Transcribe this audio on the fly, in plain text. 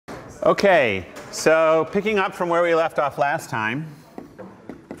Okay, so picking up from where we left off last time,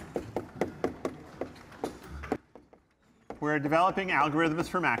 we're developing algorithms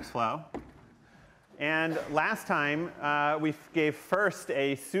for max flow. And last time, we gave first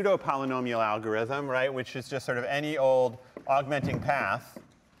a pseudo-polynomial algorithm, right, which is just sort of any old augmenting path.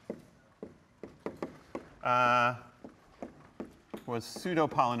 Was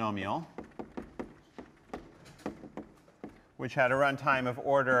pseudo-polynomial, which had a runtime of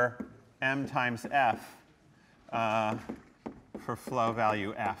order m times f for flow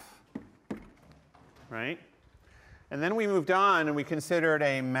value f, right? And then we moved on and we considered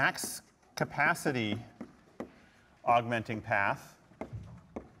a max capacity augmenting path.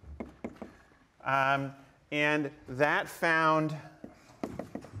 And that found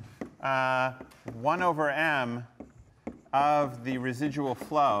 1 over m of the residual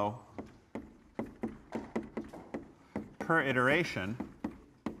flow per iteration.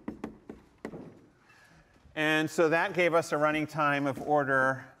 And so that gave us a running time of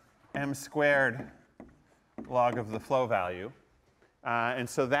order m squared log of the flow value. And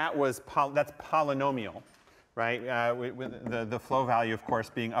so that's polynomial, right? The flow value, of course,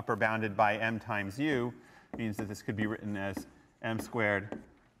 being upper bounded by m times u means that this could be written as m squared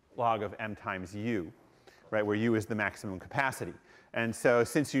log of m times u, right, where u is the maximum capacity. And so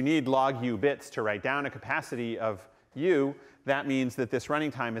since you need log u bits to write down a capacity of u, that means that this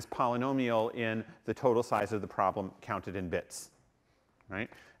running time is polynomial in the total size of the problem counted in bits, right?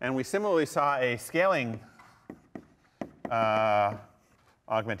 And we similarly saw a scaling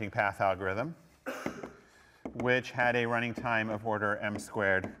augmenting path algorithm, which had a running time of order m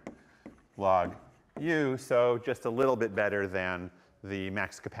squared log u, so just a little bit better than the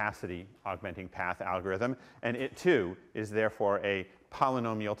max capacity augmenting path algorithm. And it, too, is therefore a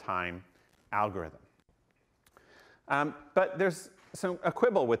polynomial time algorithm. But there's a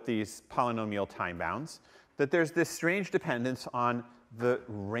quibble with these polynomial time bounds, that there's this strange dependence on the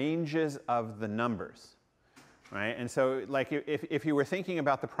ranges of the numbers, right? And so like if you were thinking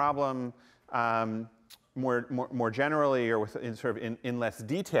about the problem more generally or in less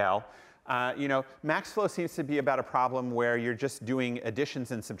detail, you know, max flow seems to be about a problem where you're just doing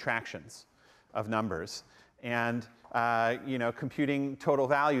additions and subtractions of numbers and you know, computing total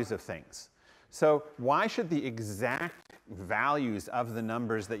values of things. So why should the exact values of the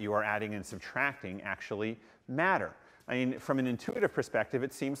numbers that you are adding and subtracting actually matter? I mean, from an intuitive perspective,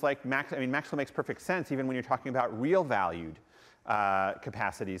 it seems like max flow makes perfect sense even when you're talking about real valued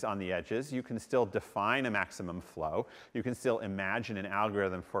capacities on the edges. You can still define a maximum flow. You can still imagine an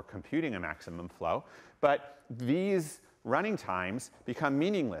algorithm for computing a maximum flow. But these running times become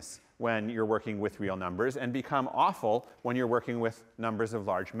meaningless when you're working with real numbers and become awful when you're working with numbers of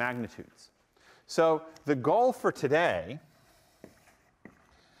large magnitudes. So the goal for today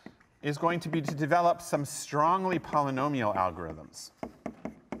is going to be to develop some strongly polynomial algorithms.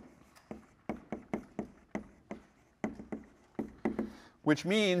 Which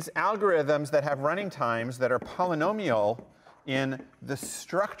means algorithms that have running times that are polynomial in the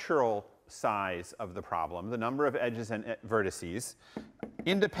structural size of the problem, the number of edges and vertices,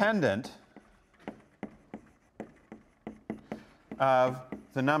 independent of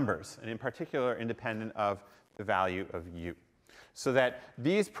the numbers, and in particular independent of the value of u. So that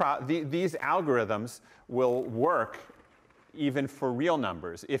these algorithms will work even for real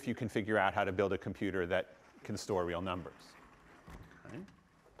numbers if you can figure out how to build a computer that can store real numbers. Right?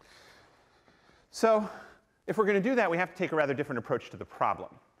 So if we're going to do that, we have to take a rather different approach to the problem,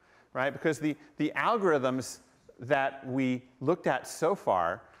 right? Because the algorithms that we looked at so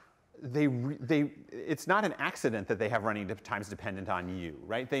far, it's not an accident that they have running times dependent on u,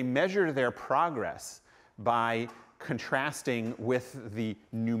 right? They measure their progress by contrasting with the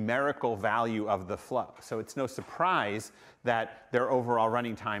numerical value of the flow. So it's no surprise that their overall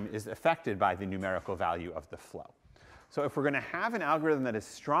running time is affected by the numerical value of the flow. So if we're going to have an algorithm that is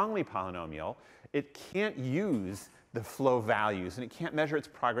strongly polynomial, it can't use the flow values, and it can't measure its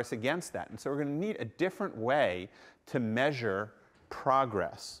progress against that. And so we're going to need a different way to measure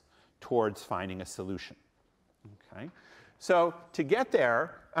progress towards finding a solution. Okay? So to get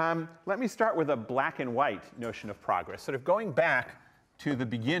there, let me start with a black and white notion of progress. Sort of going back to the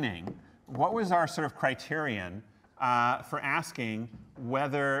beginning, what was our sort of criterion for asking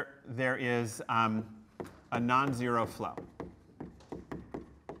whether there is a non-zero flow?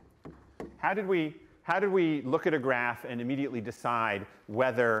 How did we look at a graph and immediately decide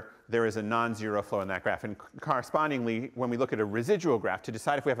whether there is a non-zero flow in that graph? And correspondingly, when we look at a residual graph, to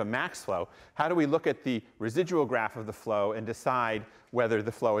decide if we have a max flow, how do we look at the residual graph of the flow and decide whether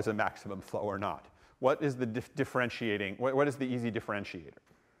the flow is a maximum flow or not? What is the differentiating? What is the easy differentiator?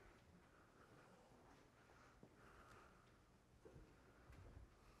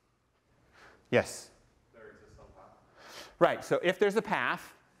 Yes? There exists some path. Right, so if there's a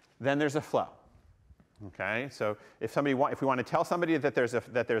path, then there's a flow. Okay, so if we want to tell somebody that there's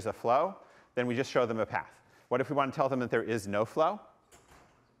a flow, then we just show them a path. What if we want to tell them that there is no flow?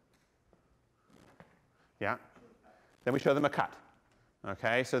 Yeah? Then we show them a cut.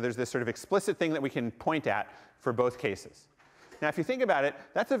 Okay, so there's this sort of explicit thing that we can point at for both cases. Now, if you think about it,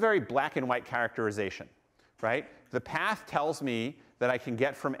 that's a very black and white characterization, right? The path tells me that I can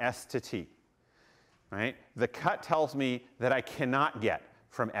get from S to T, right? The cut tells me that I cannot get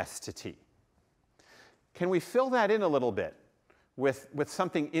from S to T. Can we fill that in a little bit with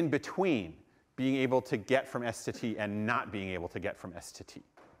something in between being able to get from S to T and not being able to get from S to T?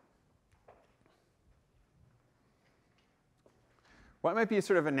 What might be a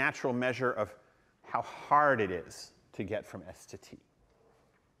sort of a natural measure of how hard it is to get from S to T?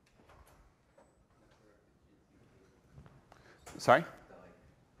 Sorry?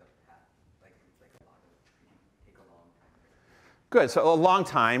 Good, so a long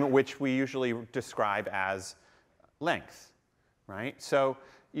time, which we usually describe as length, right? So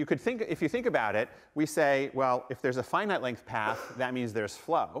you could think, if you think about it, we say, well, if there's a finite length path, that means there's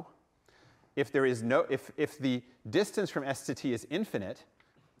flow. If there is no, if the distance from S to T is infinite,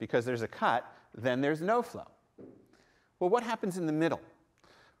 because there's a cut, then there's no flow. Well, what happens in the middle?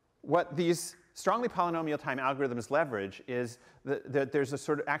 What these strongly polynomial time algorithms leverage is that there's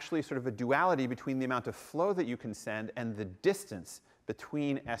actually sort of a duality between the amount of flow that you can send and the distance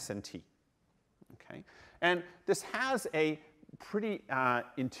between S and T. Okay? And this has a pretty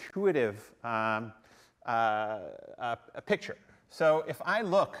intuitive picture. So if I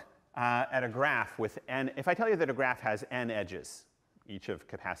look at a graph with n, if I tell you that a graph has n edges, each of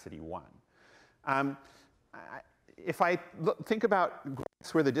capacity 1, if I think about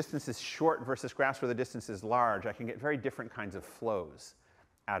graphs where the distance is short versus graphs where the distance is large, I can get very different kinds of flows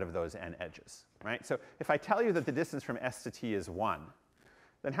out of those n edges, right? So if I tell you that the distance from S to T is 1,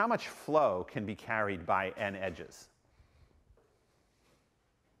 then how much flow can be carried by n edges?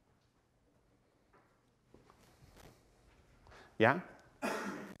 Yeah?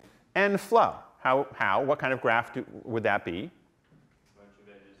 N flow. How? What kind of graph would that be?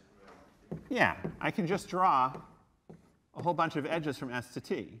 Yeah, I can just draw a whole bunch of edges from S to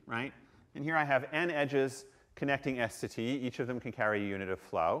T, right? And here I have n edges connecting S to T. Each of them can carry a unit of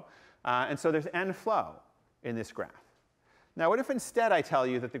flow. And so there's n flow in this graph. Now, what if instead I tell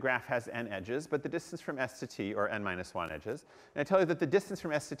you that the graph has n edges, but the distance from S to T, or n minus 1 edges, and I tell you that the distance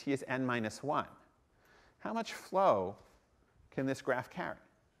from S to T is n minus 1? How much flow can this graph carry?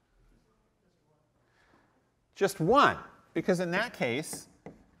 Just 1, because in that case,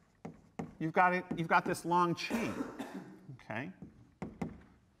 you've got this long chain. Okay?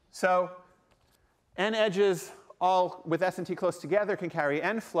 So n edges all with S and T close together can carry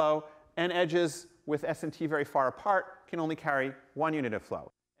n flow. N edges with S and T very far apart can only carry 1 unit of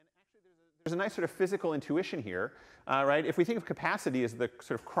flow. And actually, there's a nice sort of physical intuition here, right? If we think of capacity as the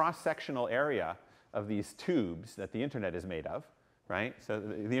sort of cross-sectional area of these tubes that the internet is made of, right? So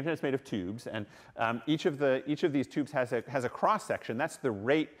the internet is made of tubes, and each of these tubes has a cross section. That's the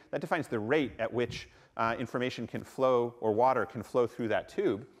rate that defines the rate at which information can flow, or water can flow through that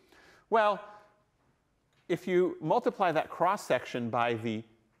tube. Well, if you multiply that cross section by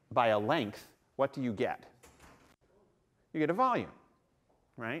a length, what do you get? You get a volume,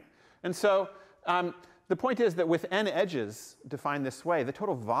 right? And so the point is that with n edges defined this way, the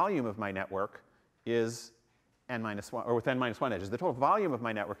total volume of my network is n minus 1, or with n minus 1 edges, the total volume of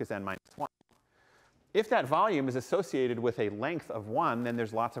my network is n minus 1. If that volume is associated with a length of 1, then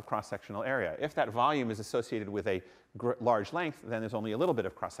there's lots of cross-sectional area. If that volume is associated with a large length, then there's only a little bit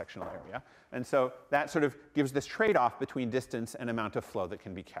of cross-sectional area. And so that sort of gives this trade-off between distance and amount of flow that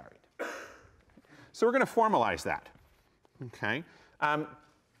can be carried. So we're going to formalize that. Okay?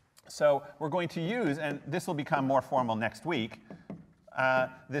 So we're going to use, and this will become more formal next week,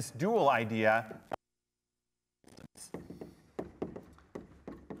 this dual idea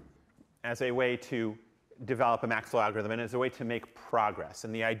as a way to develop a max flow algorithm and as a way to make progress.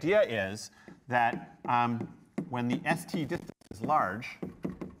 And the idea is that when the ST distance is large,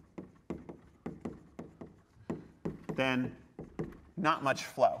 then not much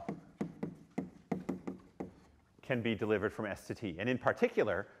flow can be delivered from S to T. And in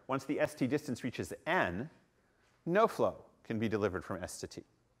particular, once the ST distance reaches n, no flow can be delivered from S to T.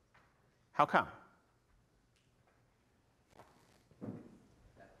 How come?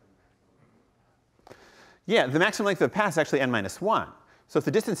 Yeah, the maximum length of the path is actually n minus 1. So if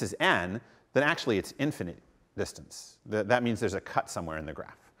the distance is n, then actually it's infinite distance. That means there's a cut somewhere in the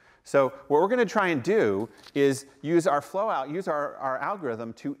graph. So what we're going to try and do is use our our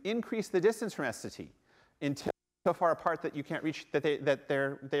algorithm to increase the distance from S to T until so far apart that you can't reach, that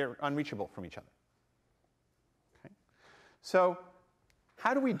they're unreachable from each other. Okay? So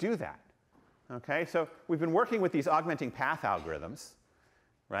how do we do that? Okay, so we've been working with these augmenting path algorithms,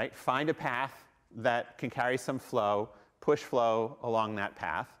 right? Find a path that can carry some flow, push flow along that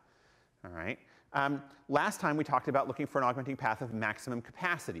path. All right. Last time we talked about looking for an augmenting path of maximum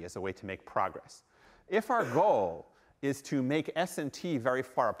capacity as a way to make progress. If our goal is to make S and T very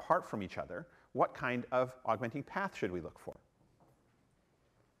far apart from each other, what kind of augmenting path should we look for?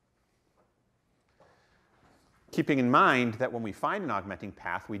 Keeping in mind that when we find an augmenting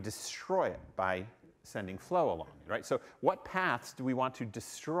path, we destroy it by sending flow along it, right? So what paths do we want to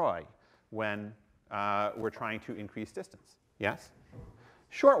destroy when we're trying to increase distance? Yes?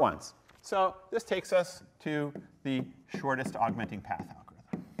 Short ones. So this takes us to the shortest augmenting path algorithm.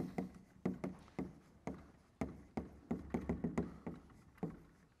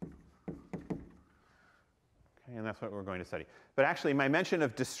 And that's what we're going to study. But actually, my mention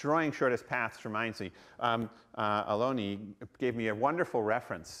of destroying shortest paths reminds me, Aloni gave me a wonderful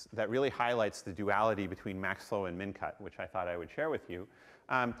reference that really highlights the duality between max flow and min cut, which I thought I would share with you.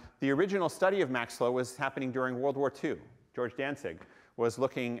 The original study of max flow was happening during World War II. George Danzig was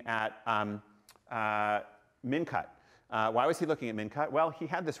looking at min cut. Why was he looking at min cut? Well, he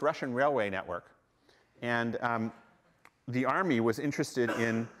had this Russian railway network, and the army was interested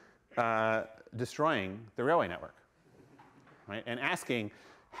in destroying the railway network, right? And asking,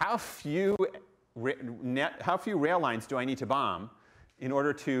 how few rail lines do I need to bomb in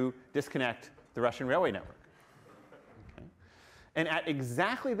order to disconnect the Russian railway network? Okay. And at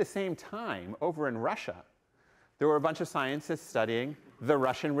exactly the same time, over in Russia, there were a bunch of scientists studying the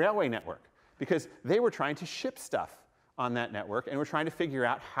Russian railway network because they were trying to ship stuff on that network and were trying to figure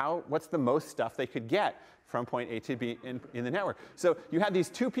out what's the most stuff they could get from point A to B in the network. So you had these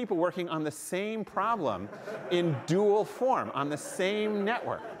two people working on the same problem in dual form on the same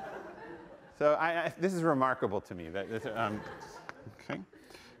network. So this is remarkable to me. Okay.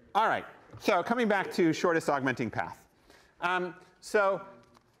 All right. So coming back to shortest augmenting path. So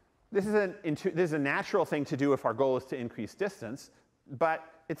this is a natural thing to do if our goal is to increase distance, but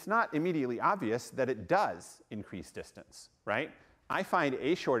it's not immediately obvious that it does increase distance, right? I find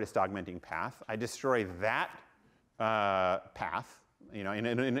a shortest augmenting path. I destroy that path. You know,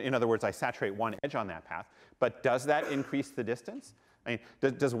 in other words, I saturate one edge on that path. But does that increase the distance? I mean,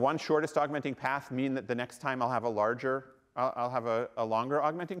 does one shortest augmenting path mean that the next time I'll have a longer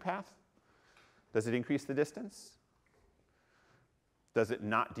augmenting path? Does it increase the distance? Does it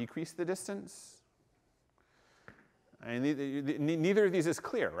not decrease the distance? I mean, neither of these is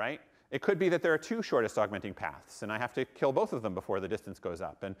clear, right? It could be that there are two shortest augmenting paths, and I have to kill both of them before the distance goes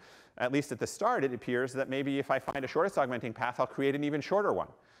up. And at least at the start, it appears that maybe if I find a shortest augmenting path, I'll create an even shorter one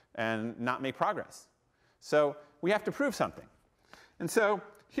and not make progress. So we have to prove something. And so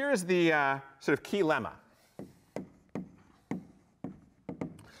here's the sort of key lemma.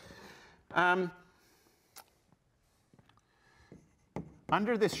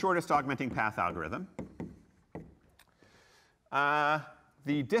 Under this shortest augmenting path algorithm,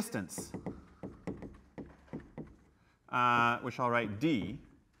 the distance, which I'll write d,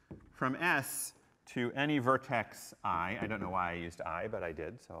 from S to any vertex I don't know why I used I, but I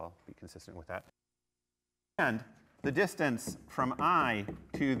did, so I'll be consistent with that. And the distance from I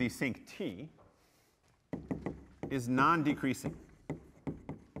to the sink T is non-decreasing.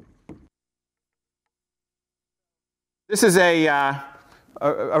 This is a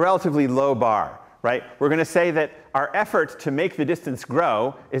relatively low bar, right? We're going to say that our effort to make the distance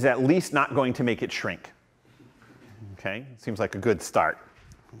grow is at least not going to make it shrink. Okay, seems like a good start.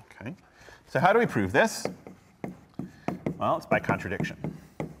 Okay, so how do we prove this? Well, it's by contradiction.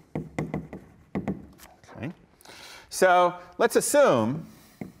 Okay, so let's assume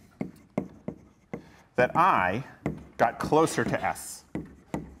that I got closer to S.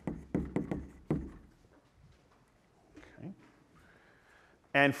 Okay,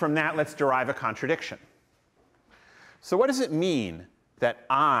 and from that, let's derive a contradiction. So what does it mean that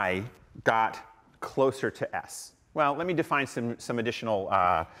I got closer to S? Well, let me define some additional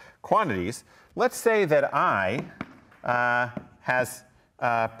quantities. Let's say that I has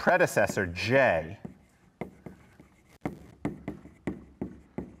a predecessor J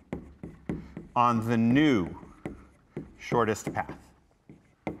on the new shortest path.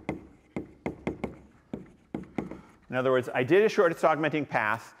 In other words, I did a shortest augmenting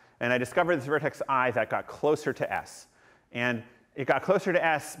path, and I discovered this vertex I that got closer to S. And it got closer to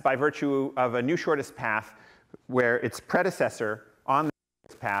S by virtue of a new shortest path where its predecessor on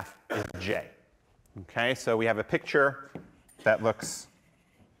the path is j. Okay, so we have a picture that looks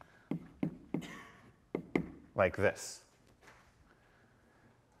like this.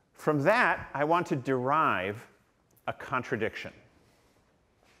 From that, I want to derive a contradiction.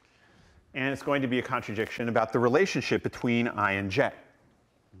 And it's going to be a contradiction about the relationship between I and j.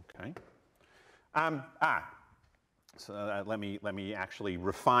 Okay. So let me actually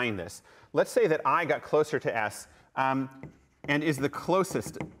refine this. Let's say that I got closer to S and is the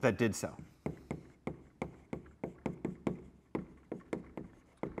closest that did so.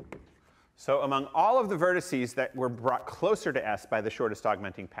 So among all of the vertices that were brought closer to S by the shortest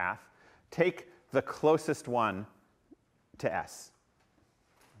augmenting path, take the closest one to S.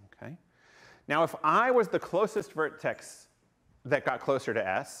 Okay. Now, if I was the closest vertex that got closer to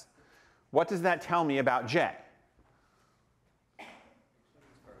S, what does that tell me about j?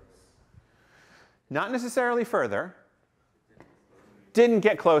 Not necessarily further. Didn't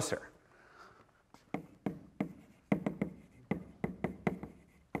get closer.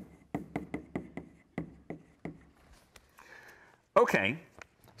 Okay,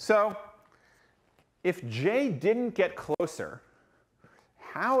 so if j didn't get closer,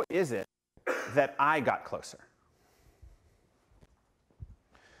 how is it that I got closer?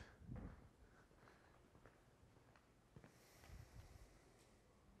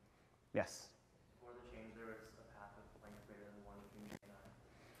 Yes? Before the change, there was a path of length greater than 1 between j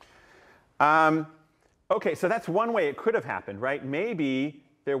and I. Okay, so that's one way it could have happened, right? Maybe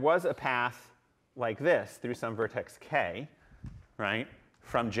there was a path like this through some vertex k, right,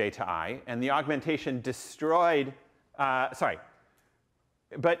 from j to I, and the augmentation destroyed, but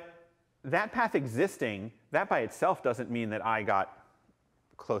that path existing, that by itself doesn't mean that I got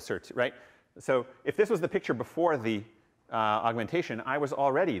closer to, right? So if this was the picture before the augmentation, I was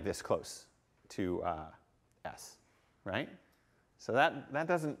already this close to S, right? So that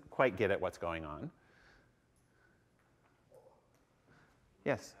doesn't quite get at what's going on.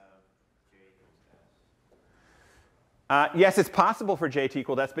 Yes? Yes, it's possible for j to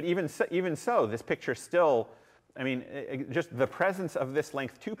equal S, but even so, this picture still, I mean, just the presence of this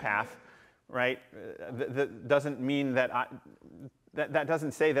length 2 path, right, doesn't mean that that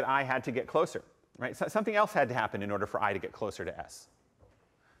doesn't say that I had to get closer, right? So something else had to happen in order for I to get closer to S.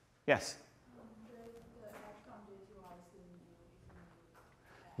 Yes?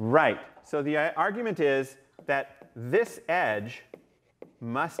 Right. So the argument is that this edge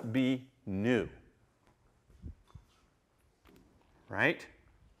must be new. Right?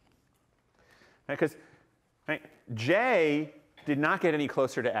 Because j did not get any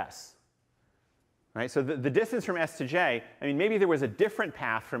closer to S. Right? So the distance from S to j, I mean, maybe there was a different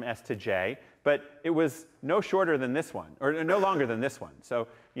path from S to j, but it was no shorter than this one, or no longer than this one. So,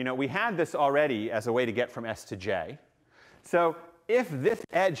 you know, we had this already as a way to get from S to j. So if this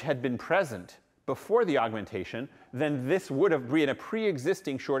edge had been present before the augmentation, then this would have been a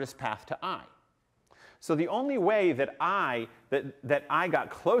pre-existing shortest path to I. So the only way that I got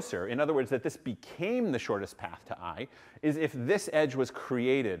closer, in other words, that this became the shortest path to I, is if this edge was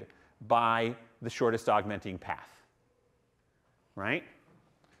created by the shortest augmenting path. Right?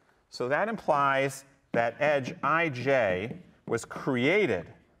 So that implies that edge ij was created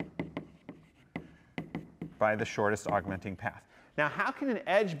by the shortest augmenting path. Now, how can an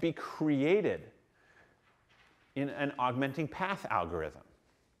edge be created in an augmenting path algorithm?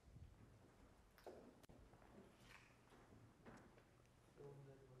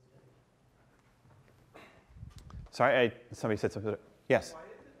 Sorry, somebody said something. Yes? Why is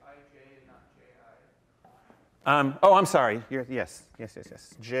it ij and not ji? Oh, I'm sorry. Yes.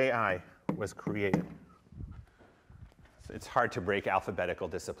 ji was created. It's hard to break alphabetical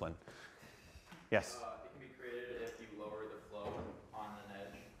discipline. Yes? It can be created if you lower the flow on an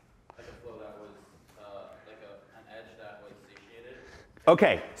edge, like a flow that was, an edge that was satiated.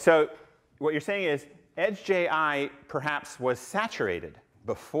 OK, so what you're saying is edge ji perhaps was saturated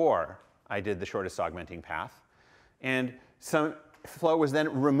before I did the shortest augmenting path. And some flow was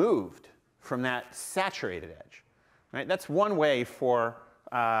then removed from that saturated edge. Right? That's one way for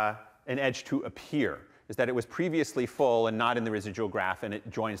an edge to appear, is that it was previously full and not in the residual graph, and it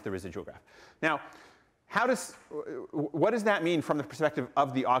joins the residual graph. Now, what does that mean from the perspective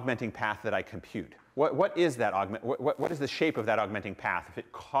of the augmenting path that I compute? What is that what is the shape of that augmenting path if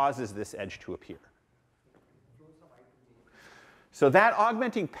it causes this edge to appear? So that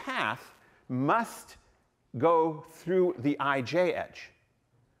augmenting path must go through the ij edge,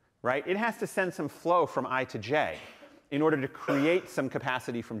 right? It has to send some flow from I to j in order to create some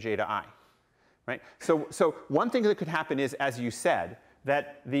capacity from j to I, right? So one thing that could happen is, as you said,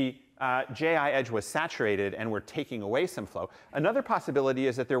 that the ji edge was saturated and we're taking away some flow. Another possibility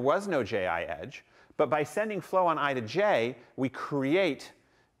is that there was no ji edge, but by sending flow on I to j, we create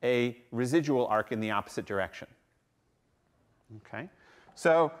a residual arc in the opposite direction. Okay?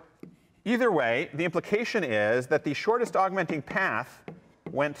 So either way, the implication is that the shortest augmenting path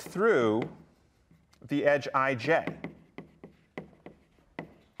went through the edge ij.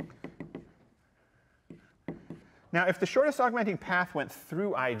 Now, if the shortest augmenting path went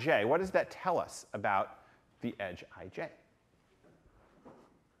through ij, what does that tell us about the edge ij?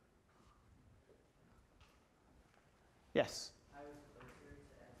 Yes?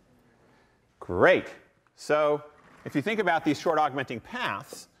 Great. So if you think about these short augmenting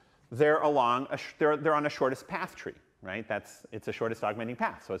paths, they're on a shortest path tree, right? It's a shortest augmenting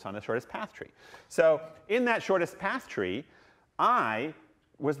path, so it's on the shortest path tree. So in that shortest path tree, I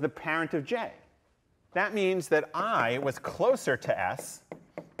was the parent of j. That means that I was closer to S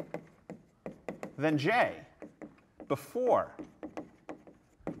than j before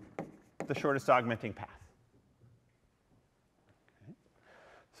the shortest augmenting path. Okay.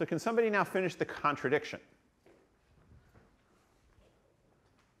 So can somebody now finish the contradiction?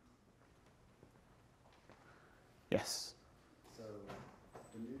 Yes? So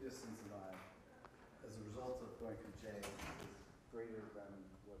the new distance of I, as a result of going through j, is greater than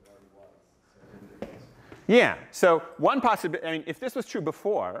what it already was. So yeah. So one possibility, I mean, if this was true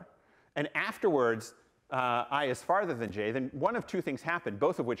before, and afterwards I is farther than j, then one of two things happened,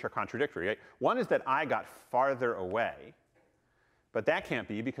 both of which are contradictory. Right? One is that I got farther away, but that can't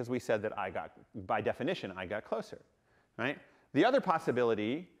be because we said that I got, by definition, I got closer. Right? The other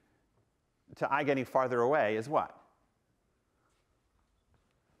possibility to I getting farther away is what?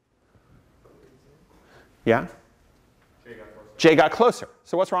 Yeah? J got closer. J got closer.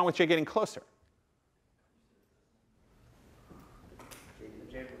 So what's wrong with j getting closer?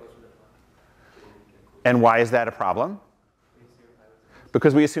 And why is that a problem?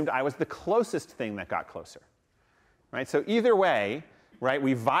 Because we assumed I was the closest thing that got closer. Right? So either way, right,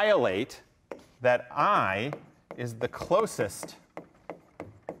 we violate that I is the closest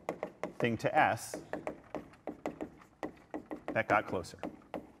thing to S that got closer.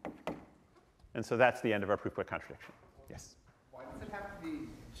 And so that's the end of our proof by contradiction. Yes? why does it have to be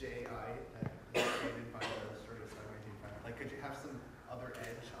ji that is created by the shortest augmenting path? Like, could you have some other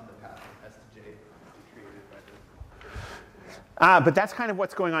edge on the path from S to j created by this? But that's kind of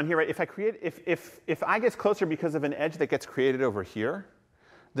what's going on here, right? If I gets closer because of an edge that gets created over here,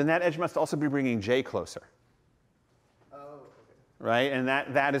 then that edge must also be bringing j closer. Oh, okay. Right? And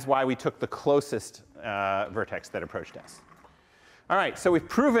that is why we took the closest vertex that approached S. All right, so we've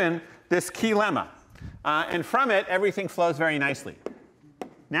proven this key lemma. And from it, everything flows very nicely.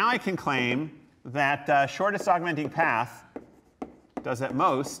 Now I can claim that shortest augmenting path does at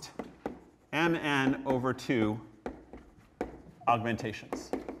most mn over 2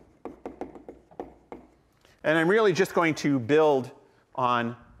 augmentations. And I'm really just going to build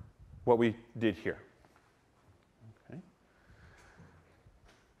on what we did here. Okay.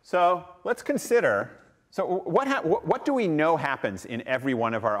 So let's consider, so what do we know happens in every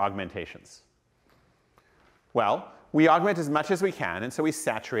one of our augmentations? Well, we augment as much as we can, and so we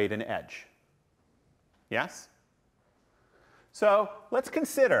saturate an edge. Yes? So let's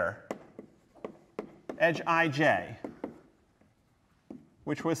consider edge ij,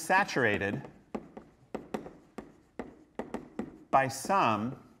 which was saturated by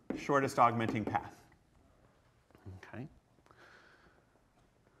some shortest augmenting path. Okay.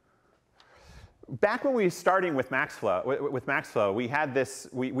 Back when we were starting with MaxFlow, we had this,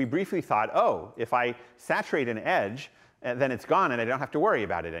 we briefly thought, oh, if I saturate an edge, then it's gone and I don't have to worry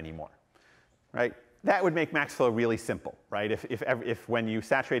about it anymore. Right? That would make MaxFlow really simple, right? If when you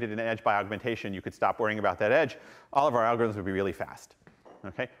saturated an edge by augmentation, you could stop worrying about that edge, all of our algorithms would be really fast.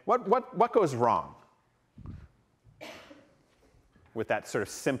 Okay? What goes wrong with that sort of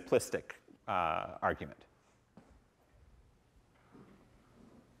simplistic argument?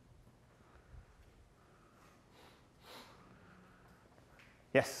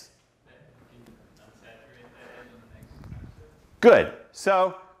 Yes? Good.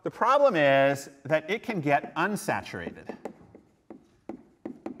 So the problem is that it can get unsaturated.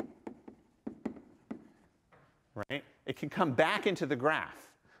 Right? It can come back into the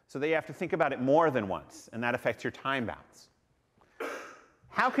graph. So that you have to think about it more than once, and that affects your time bounds.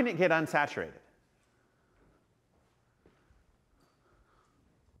 How can it get unsaturated?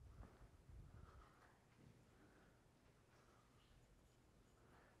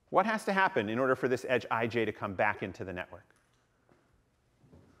 What has to happen in order for this edge ij to come back into the network?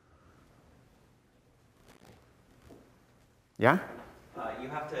 You Yeah? you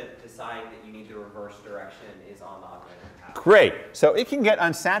have to decide that you need the reverse direction is on the augmenting path. Great. So it can get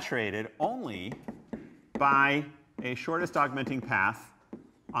unsaturated only by a shortest augmenting path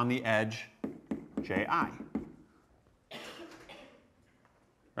on the edge ji.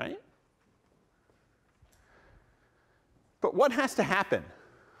 Right? But what has to happen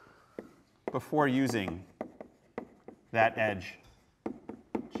before using that edge?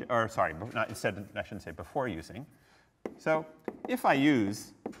 Or sorry, instead I shouldn't say before using. So if I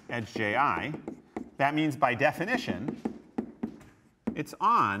use edge ji, that means by definition it's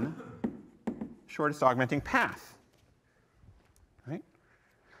on shortest augmenting path. Right?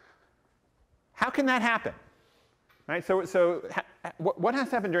 How can that happen? Right? So what has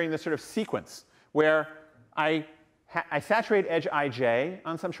to happen during this sort of sequence where I saturate edge ij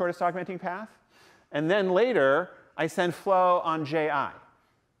on some shortest augmenting path, and then later I send flow on ji?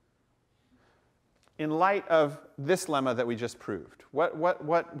 In light of this lemma that we just proved, what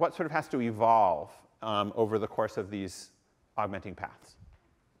sort of has to evolve over the course of these augmenting paths?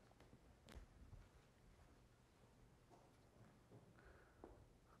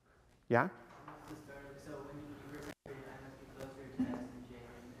 Yeah? So when you first separated, I must be closer to S than J,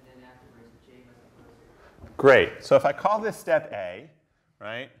 and then afterwards J must be closer. Great. So if I call this step A,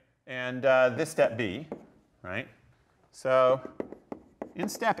 right, and this step B, right? So in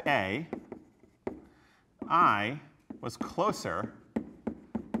step A, I was closer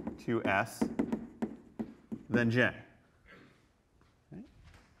to S than J. Okay.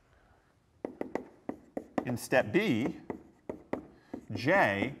 In step B,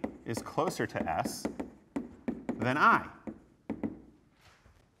 J is closer to S than I.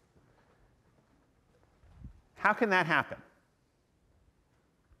 How can that happen?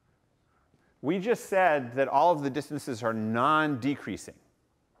 We just said that all of the distances are non-decreasing.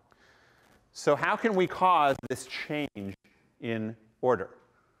 So how can we cause this change in order?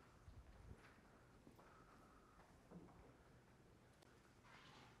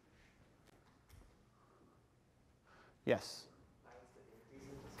 Yes?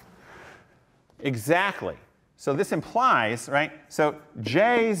 Exactly. So this implies, right? So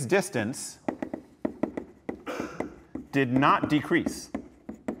J's distance did not decrease.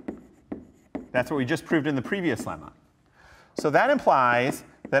 That's what we just proved in the previous lemma. So that implies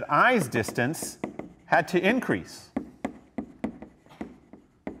that I's distance had to increase.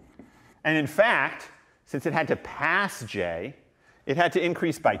 And in fact, since it had to pass J, it had to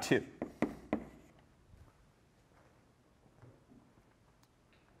increase by 2.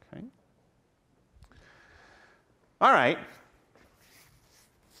 Okay. All right.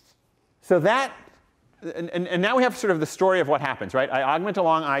 So that, and now we have sort of the story of what happens, right? I augment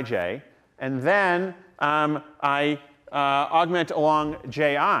along ij, and then I augment along ji,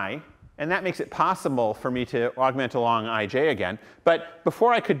 and that makes it possible for me to augment along ij again. But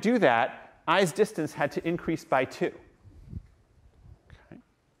before I could do that, i's distance had to increase by 2. Okay.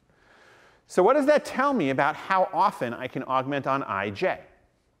 So what does that tell me about how often I can augment on ij?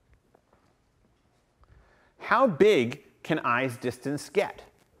 How big can i's distance get?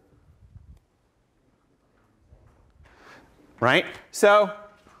 Right? So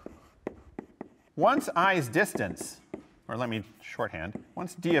once i's distance, or let me shorthand,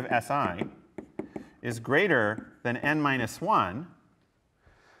 once d of si is greater than n minus 1,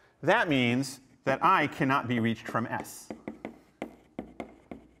 that means that I cannot be reached from S.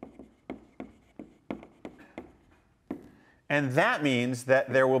 And that means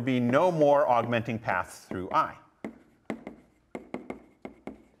that there will be no more augmenting paths through I.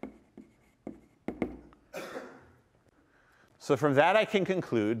 So from that I can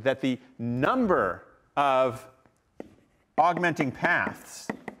conclude that the number of augmenting paths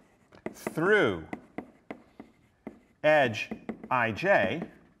through edge ij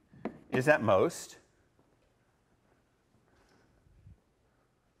is at most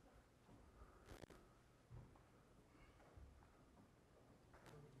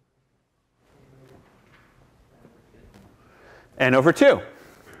n over 2,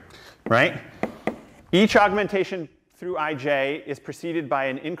 right? Each augmentation through ij is preceded by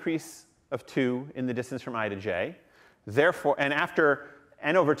an increase of 2 in the distance from I to j. Therefore, and after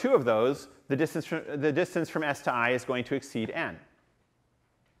n over 2 of those, the distance from S to I is going to exceed n.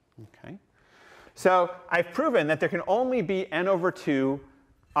 Okay. So I've proven that there can only be n over 2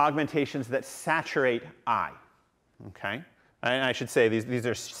 augmentations that saturate I. Okay. And I should say these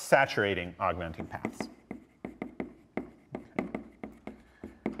are saturating augmenting paths.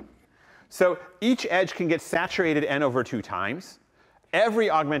 So each edge can get saturated n over 2 times. Every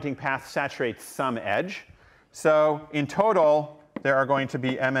augmenting path saturates some edge. So in total, there are going to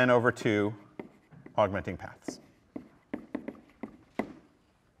be mn over 2 augmenting paths.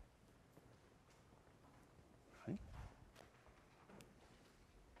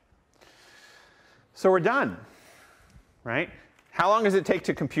 So we're done, right? How long does it take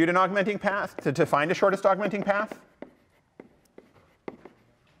to compute an augmenting path, to find a shortest augmenting path?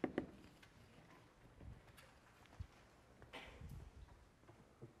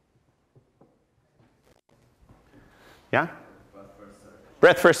 Yeah?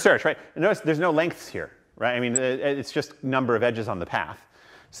 Breadth first search, right? Notice there's no lengths here, right? I mean, it's just number of edges on the path.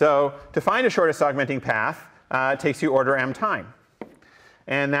 So to find a shortest augmenting path, it takes you order m time.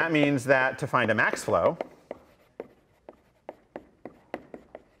 And that means that to find a max flow,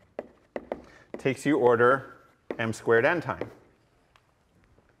 takes you order m squared n time.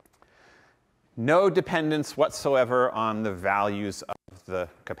 No dependence whatsoever on the values of the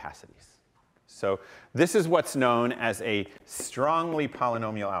capacities. So this is what's known as a strongly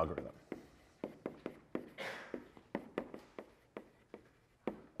polynomial algorithm.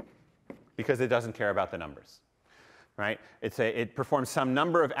 Because it doesn't care about the numbers, right? It performs some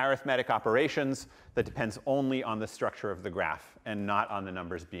number of arithmetic operations that depends only on the structure of the graph and not on the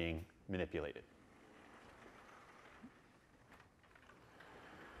numbers being manipulated.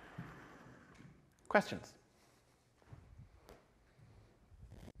 Questions?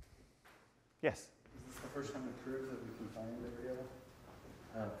 Yes? Is this the first time it proves that we can find a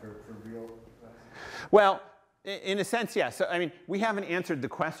real, for real? Well, in a sense, yes. So, I mean, we haven't answered the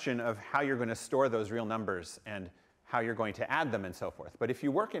question of how you're going to store those real numbers and how you're going to add them and so forth. But if you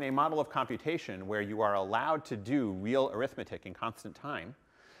work in a model of computation where you are allowed to do real arithmetic in constant time,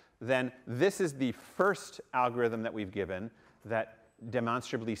 then this is the first algorithm that we've given that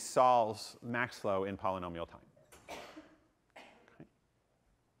demonstrably solves max flow in polynomial time. Okay.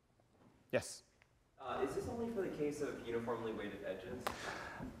 Yes? Is this only for the case of uniformly weighted edges?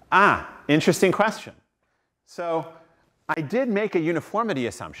 Ah, interesting question. So I did make a uniformity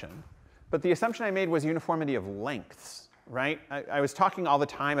assumption, but the assumption I made was uniformity of lengths, right? I was talking all the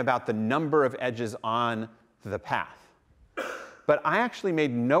time about the number of edges on the path. But I actually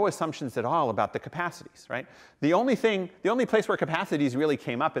made no assumptions at all about the capacities, right? The only place where capacities really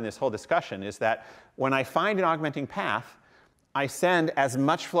came up in this whole discussion is that when I find an augmenting path, I send as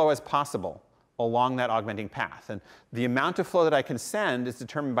much flow as possible along that augmenting path. And the amount of flow that I can send is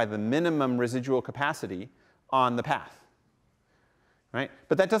determined by the minimum residual capacity on the path, right?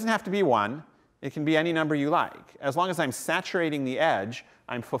 But that doesn't have to be 1. It can be any number you like. As long as I'm saturating the edge,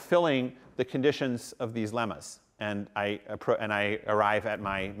 I'm fulfilling the conditions of these lemmas. And I arrive at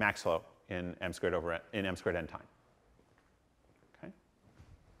my max flow in m squared n time. Okay?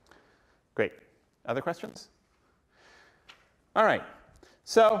 Great. Other questions? All right.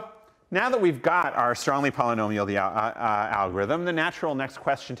 So now that we've got our strongly polynomial algorithm, the natural next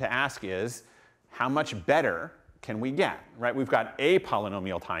question to ask is, how much better can we get? Right? We've got a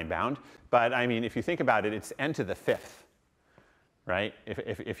polynomial time bound, but I mean, if you think about it, it's n to the 5th. Right?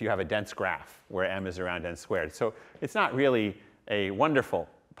 If you have a dense graph where m is around n squared. So it's not really a wonderful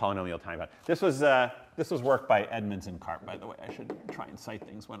polynomial time bound. This was work by Edmonds and Karp, by the way. I should try and cite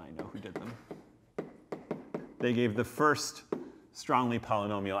things when I know who did them. They gave the first strongly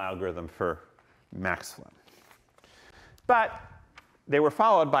polynomial algorithm for max flow. But they were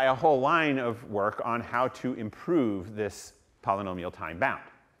followed by a whole line of work on how to improve this polynomial time bound.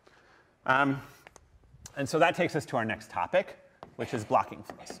 And so that takes us to our next topic, which is blocking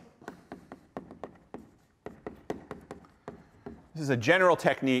flows. This is a general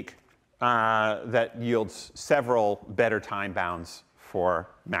technique that yields several better time bounds for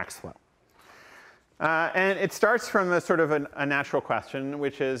max flow. And it starts from a sort of a natural question,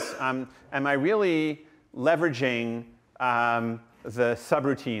 which is, am I really leveraging the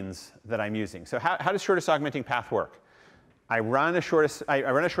subroutines that I'm using? So how does shortest augmenting path work? I run a shortest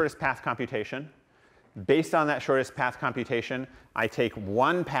path computation. Based on that shortest path computation, I take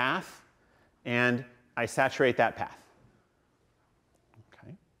one path and I saturate that path.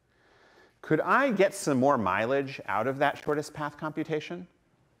 Okay. Could I get some more mileage out of that shortest path computation?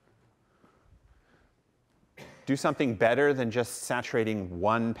 Do something better than just saturating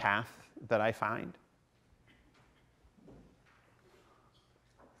one path that I find?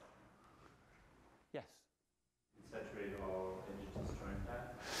 Yes? Saturate all edges destroying path?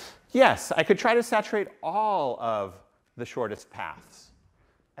 Yes, I could try to saturate all of the shortest paths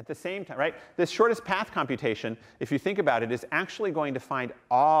at the same time, right? This shortest path computation, if you think about it, is actually going to find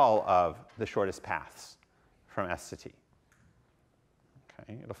all of the shortest paths from S to T.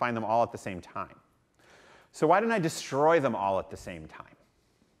 Okay? It'll find them all at the same time. So why don't I destroy them all at the same time?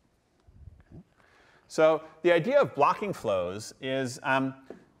 Okay. So the idea of blocking flows is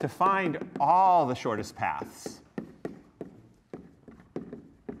to find all the shortest paths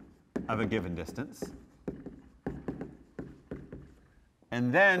of a given distance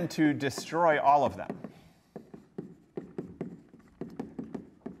and then to destroy all of them.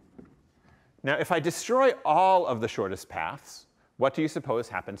 Now, if I destroy all of the shortest paths, what do you suppose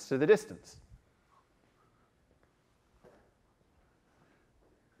happens to the distance?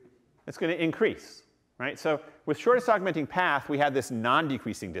 It's going to increase, right? So with shortest augmenting path, we had this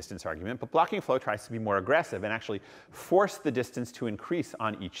non-decreasing distance argument, but blocking flow tries to be more aggressive and actually force the distance to increase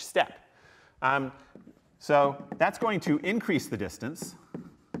on each step. So that's going to increase the distance,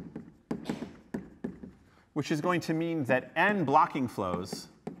 which is going to mean that n blocking flows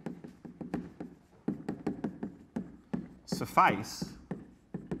suffice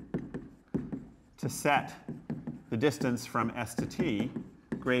to set the distance from S to t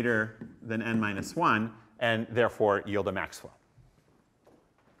greater than n minus 1, and therefore yield a max flow.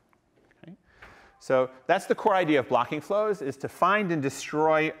 Okay? So that's the core idea of blocking flows, is to find and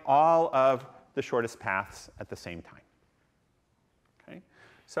destroy all of the shortest paths at the same time. Okay?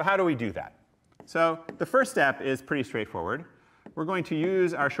 So how do we do that? So the first step is pretty straightforward. We're going to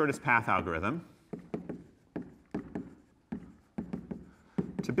use our shortest path algorithm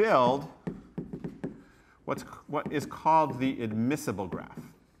to build what is called the admissible graph.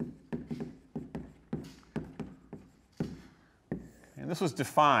 And this was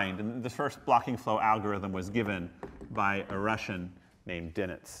defined, and the first blocking flow algorithm was given by a Russian named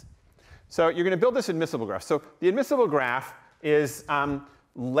Dinitz. So you're going to build this admissible graph. So the admissible graph is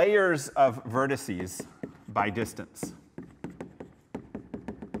layers of vertices by distance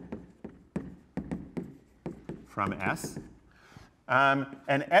from S,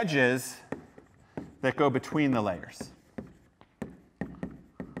 and edges that go between the layers.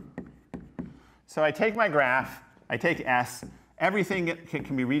 So I take my graph, I take S, everything that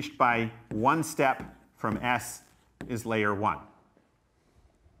can be reached by one step from S is layer 1.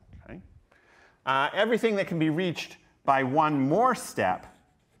 Okay? Everything that can be reached by one more step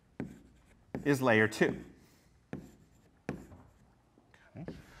is layer 2. Okay?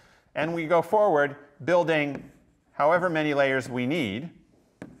 And we go forward building however many layers we need.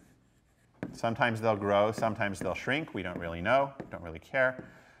 Sometimes they'll grow, sometimes they'll shrink. We don't really know, don't really care.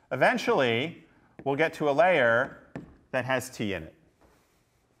 Eventually, we'll get to a layer that has t in it.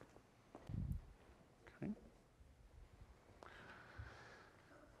 Okay.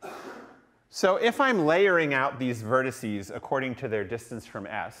 So if I'm layering out these vertices according to their distance from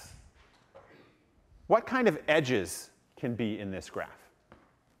S, what kind of edges can be in this graph?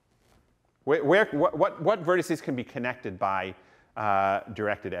 What vertices can be connected by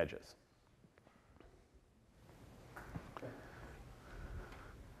directed edges?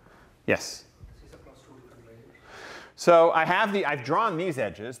 Yes? So I've drawn these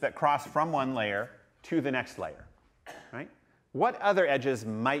edges that cross from one layer to the next layer, right? What other edges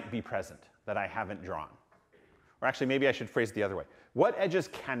might be present that I haven't drawn? Or actually, maybe I should phrase it the other way. What edges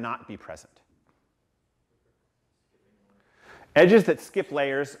cannot be present? Edges that skip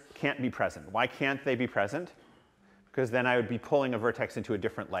layers can't be present. Why can't they be present? Because then I would be pulling a vertex into a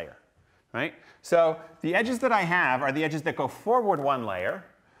different layer, right? So the edges that I have are the edges that go forward one layer,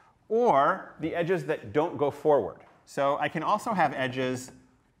 or the edges that don't go forward. So I can also have edges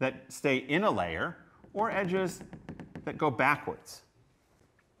that stay in a layer, or edges that go backwards.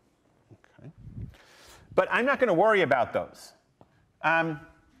 Okay. But I'm not going to worry about those.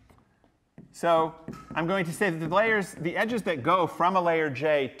 So I'm going to say that the edges that go from a layer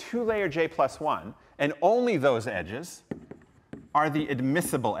j to layer j plus 1, and only those edges, are the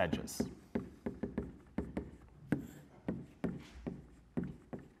admissible edges.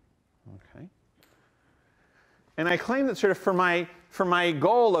 Okay. And I claim that sort of for my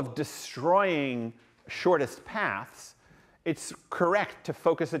goal of destroying shortest paths, it's correct to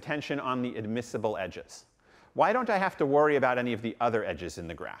focus attention on the admissible edges. Why don't I have to worry about any of the other edges in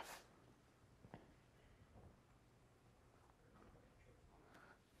the graph?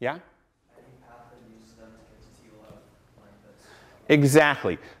 Yeah? Any path that uses them to get to T will have like this.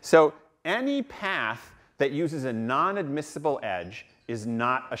 Exactly. So any path that uses a non-admissible edge is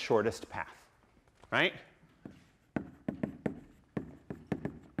not a shortest path, right?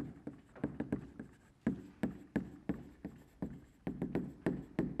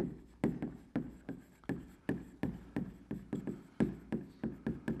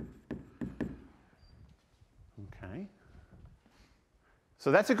 Okay. So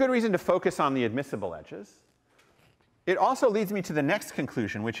that's a good reason to focus on the admissible edges. It also leads me to the next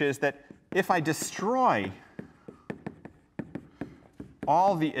conclusion, which is that if I destroy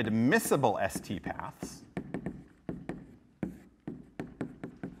all the admissible ST paths,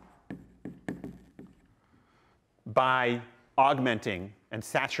 by augmenting and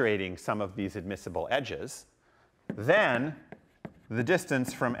saturating some of these admissible edges, then the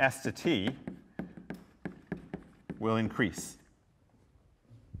distance from S to T will increase.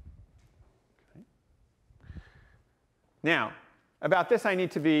 Okay. Now, about this I need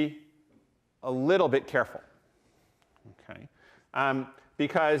to be a little bit careful, okay?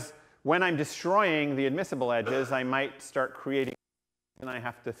 Because when I'm destroying the admissible edges, I might start creating, and I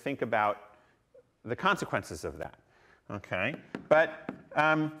have to think about the consequences of that, okay? But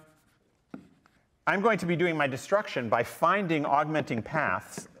I'm going to be doing my destruction by finding augmenting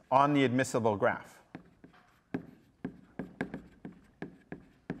paths on the admissible graph.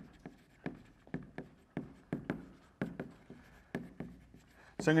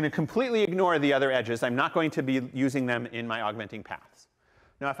 So I'm going to completely ignore the other edges. I'm not going to be using them in my augmenting paths.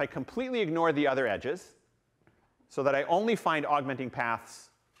 Now, if I completely ignore the other edges, so that I only find augmenting paths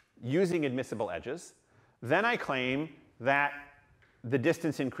using admissible edges, then I claim that the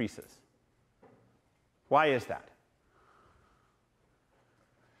distance increases. Why is that?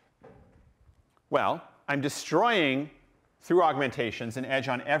 Well, I'm destroying, through augmentations, an edge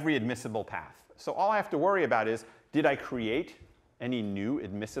on every admissible path. So all I have to worry about is, did I create any new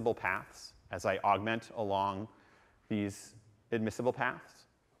admissible paths as I augment along these admissible paths?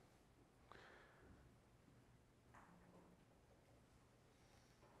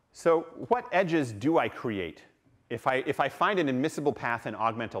 So what edges do I create? If I find an admissible path and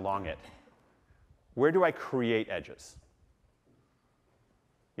augment along it, where do I create edges?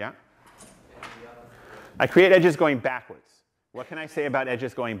 Yeah? I create edges going backwards. What can I say about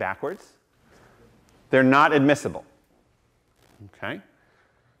edges going backwards? They're not admissible. Okay?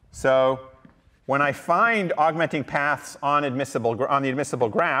 So when I find augmenting paths on the admissible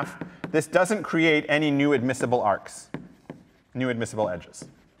graph, this doesn't create any new admissible arcs, new admissible edges.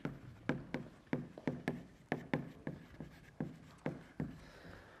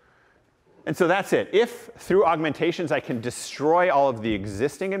 And so that's it. If through augmentations I can destroy all of the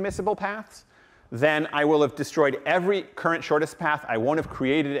existing admissible paths, then I will have destroyed every current shortest path. I won't have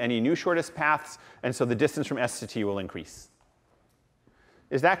created any new shortest paths, and so the distance from S to T will increase.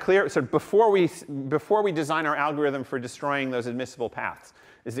 Is that clear? So before we design our algorithm for destroying those admissible paths,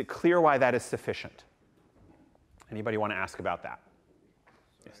 is it clear why that is sufficient? Anybody want to ask about that?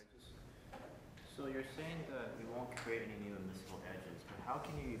 Yes. So you're saying that you won't create any new admissible edges, but how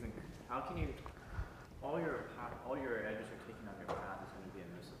can you all your edges you're taking on your path is going to be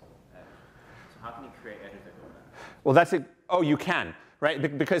admissible edge. So how can you create edges that go back? Well, that's it. Oh, you can,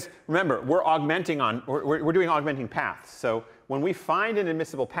 right? Because remember, we're doing augmenting paths. So when we find an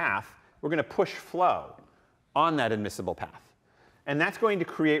admissible path, we're going to push flow on that admissible path. And that's going to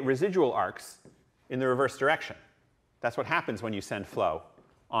create residual arcs in the reverse direction. That's what happens when you send flow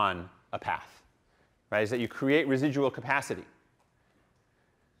on a path, right? Is that you create residual capacity.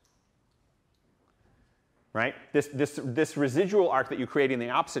 Right? This residual arc that you create in the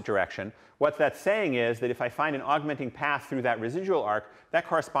opposite direction, what that's saying is that if I find an augmenting path through that residual arc, that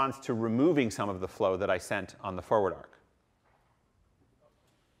corresponds to removing some of the flow that I sent on the forward arc.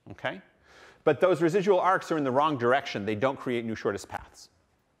 Okay? But those residual arcs are in the wrong direction. They don't create new shortest paths.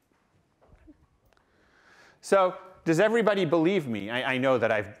 So does everybody believe me? I know that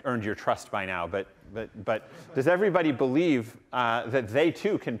I've earned your trust by now, but does everybody believe that they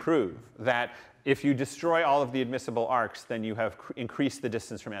too can prove that if you destroy all of the admissible arcs, then you have increased the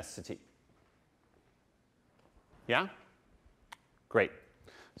distance from S to T? Yeah? Great.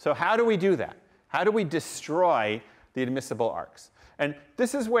 So how do we do that? How do we destroy the admissible arcs? And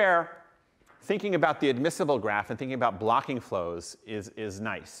this is where thinking about the admissible graph and thinking about blocking flows is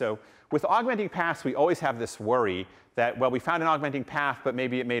nice. So with augmenting paths, we always have this worry that, well, we found an augmenting path, but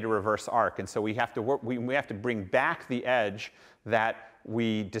maybe it made a reverse arc. And so we have to bring back the edge that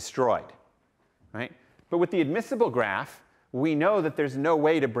we destroyed. Right? But with the admissible graph, we know that there's no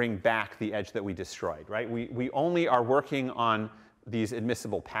way to bring back the edge that we destroyed. Right? We only are working on these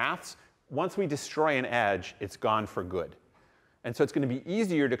admissible paths. Once we destroy an edge, it's gone for good. And so it's going to be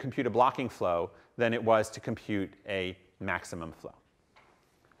easier to compute a blocking flow than it was to compute a maximum flow.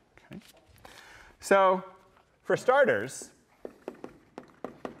 Okay. So for starters,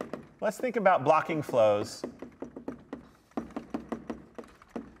 let's think about blocking flows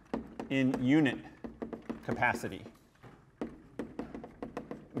in unit capacity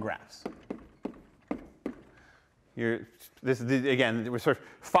graphs. Again, we're sort of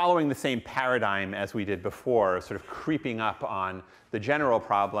following the same paradigm as we did before, sort of creeping up on the general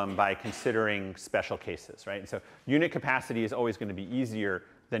problem by considering special cases, right? And so unit capacity is always going to be easier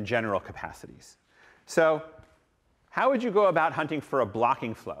than general capacities. So how would you go about hunting for a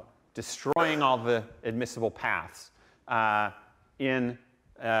blocking flow, destroying all the admissible paths in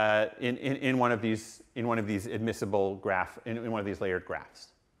in one of these admissible graph, in one of these layered graphs.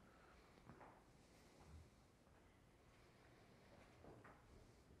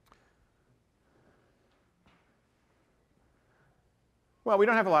 Well, we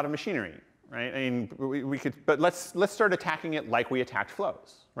don't have a lot of machinery, right? I mean, we could, but let's start attacking it like we attacked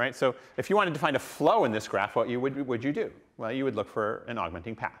flows, right? So if you wanted to find a flow in this graph, what would you do? Well, you would look for an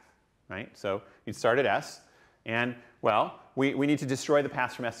augmenting path, right? So you'd start at S, and well, we need to destroy the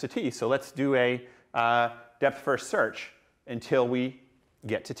paths from S to T, so let's do a depth-first search until we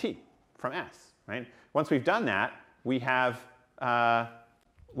get to T from S, right? Once we've done that, we've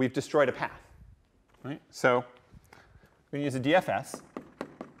destroyed a path, right? So we can use a DFS,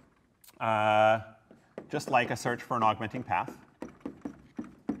 just like a search for an augmenting path.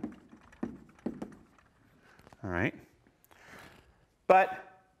 All right.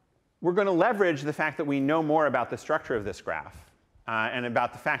 But we're going to leverage the fact that we know more about the structure of this graph and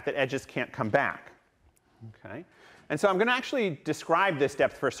about the fact that edges can't come back. Okay. And so I'm going to actually describe this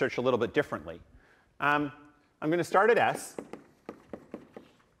depth-first search a little bit differently. I'm going to start at S.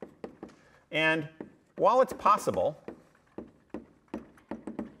 And while it's possible,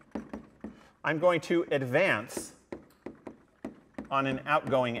 I'm going to advance on an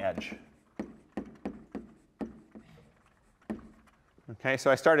outgoing edge. Okay,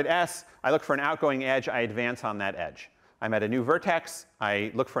 so I start at S. I look for an outgoing edge. I advance on that edge. I'm at a new vertex.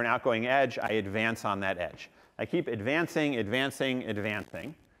 I look for an outgoing edge. I advance on that edge. I keep advancing, advancing,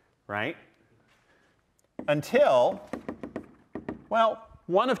 advancing, right? Until, well,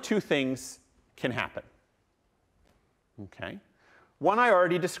 one of two things can happen. Okay. One I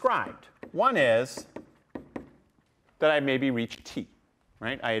already described. One is that I maybe reach T,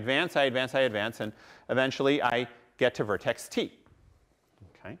 right? I advance, I advance, I advance, and eventually I get to vertex T.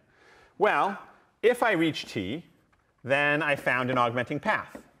 Okay. Well, if I reach T, then I found an augmenting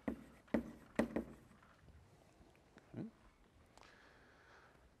path. Okay.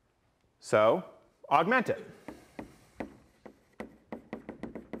 So augment it.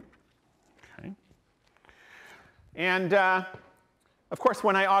 Okay. And of course,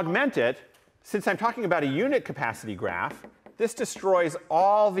 when I augment it, since I'm talking about a unit capacity graph, this destroys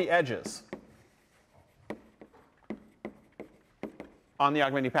all the edges on the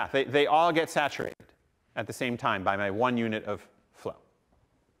augmenting path. They all get saturated at the same time by my 1 unit of flow,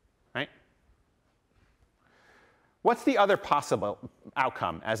 right? What's the other possible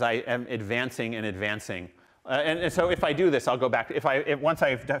outcome as I am advancing and advancing? And so if I do this, I'll go back. Once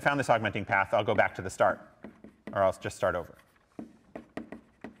I've found this augmenting path, I'll go back to the start, or I'll just start over.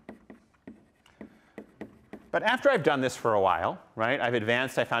 But after I've done this for a while, right, I've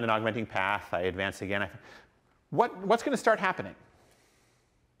advanced, I found an augmenting path, I advance again. What's going to start happening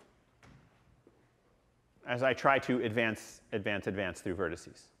as I try to advance, advance, advance through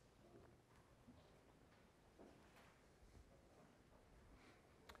vertices?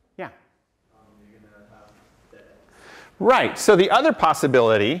 Yeah? You're going to have dead ends. Right. So the other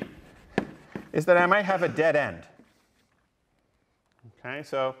possibility is that I might have a dead end. Okay,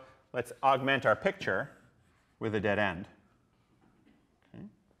 so let's augment our picture with a dead end. Okay.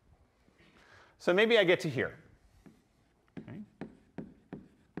 So maybe I get to here. Okay.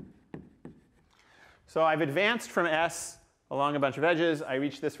 So I've advanced from S along a bunch of edges. I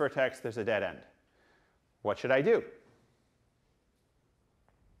reach this vertex. There's a dead end. What should I do?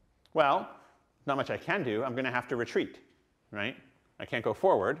 Well, not much I can do. I'm going to have to retreat, right? I can't go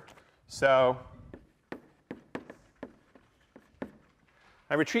forward. So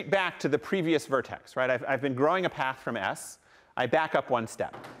I retreat back to the previous vertex, right? I've been growing a path from S. I back up 1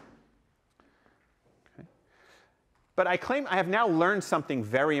 step. Okay. But I claim I have now learned something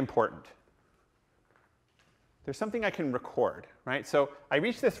very important. There's something I can record, right? So I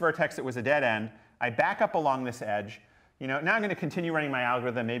reached this vertex. It was a dead end. I back up along this edge. You know, now I'm going to continue running my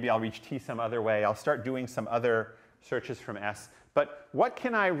algorithm. Maybe I'll reach T some other way. I'll start doing some other searches from S. But what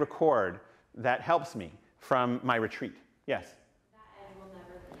can I record that helps me from my retreat? Yes?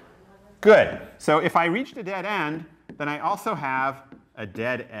 Good. So if I reached a dead end, then I also have a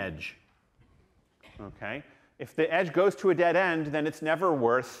dead edge. Okay? If the edge goes to a dead end, then it's never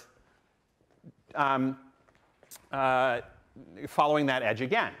worth following that edge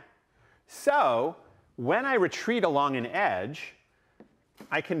again. So when I retreat along an edge,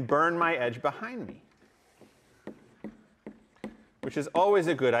 I can burn my edge behind me, which is always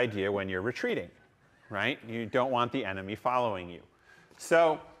a good idea when you're retreating, right? You don't want the enemy following you.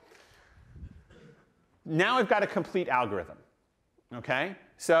 So now I've got a complete algorithm, okay?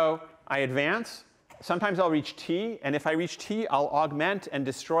 So I advance. Sometimes I'll reach T, and if I reach T, I'll augment and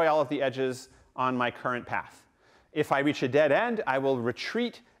destroy all of the edges on my current path. If I reach a dead end, I will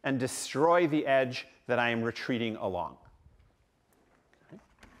retreat and destroy the edge that I am retreating along. Okay.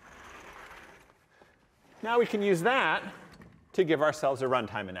 Now we can use that to give ourselves a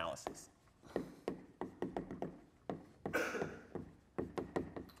runtime analysis.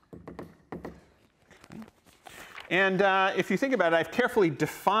 And if you think about it, I've carefully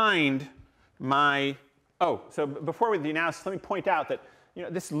defined my, so before the analysis, let me point out that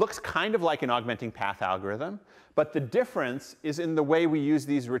this looks kind of like an augmenting path algorithm, but the difference is in the way we use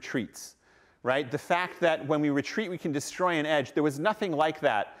these retreats, right? The fact that when we retreat, we can destroy an edge, there was nothing like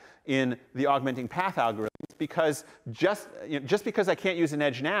that in the augmenting path algorithms, because just because I can't use an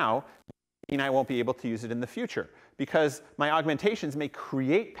edge now, doesn't mean I won't be able to use it in the future, because my augmentations may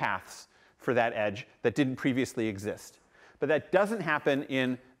create paths for that edge that didn't previously exist. But that doesn't happen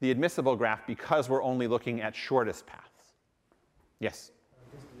in the admissible graph because we're only looking at shortest paths. Yes?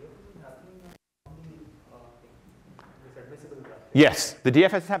 Yes, the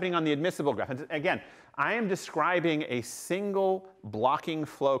DFS is happening on the admissible graph. And again, I am describing a single blocking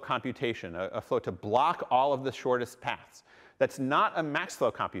flow computation, a flow to block all of the shortest paths. That's not a max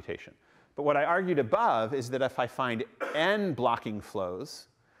flow computation. But what I argued above is that if I find n blocking flows,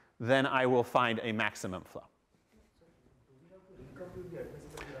 then I will find a maximum flow.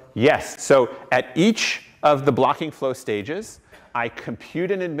 Yes, so at each of the blocking flow stages, I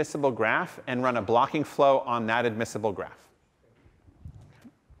compute an admissible graph and run a blocking flow on that admissible graph.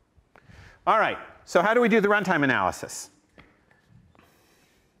 All right, so how do we do the runtime analysis?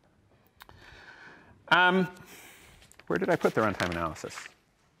 Where did I put the runtime analysis?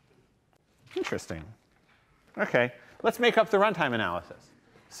 Interesting. OK, let's make up the runtime analysis.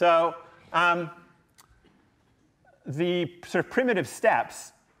 So the sort of primitive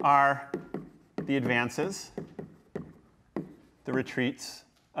steps are the advances, the retreats,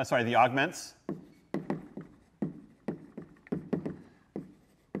 the augments,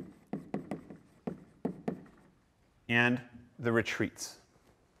 and the retreats,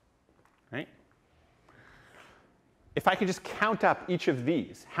 right? If I could just count up each of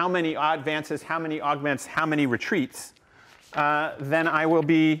these, how many advances, how many augments, how many retreats, then I will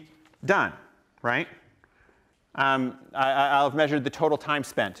be done, right? I'll have measured the total time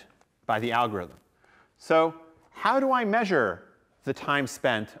spent by the algorithm. So how do I measure the time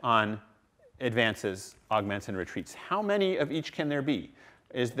spent on advances, augments, and retreats? How many of each can there be?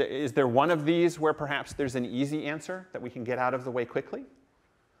 Is there one of these where perhaps there's an easy answer that we can get out of the way quickly?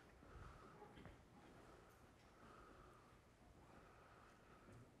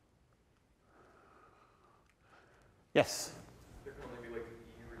 Yes? There can only be like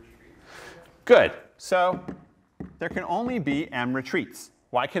E retreats. Good. So there can only be M retreats.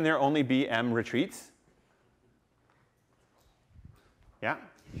 Why can there only be M retreats? Yeah?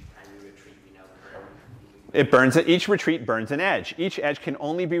 It burns, each retreat burns an edge. Each edge can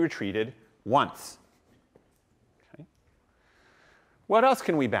only be retreated once. Okay. What else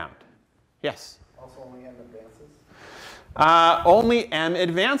can we bound? Yes? Also only M advances? Only M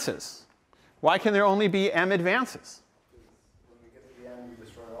advances. Why can there only be M advances? When we get to the end, we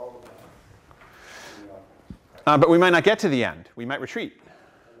destroy all of them. But we might not get to the end. We might retreat. And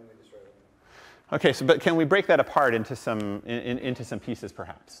then we destroy them. OK, so but can we break that apart into some pieces,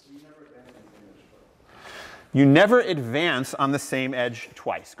 perhaps? You never advance on the same edge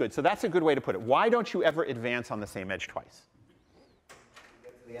twice. Good. So that's a good way to put it. Why don't you ever advance on the same edge twice? You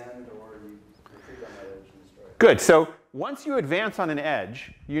get to the end, or you retreat on that edge and destroy it. Good. So once you advance on an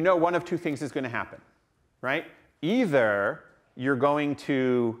edge, you know one of two things is going to happen, right? Either you're going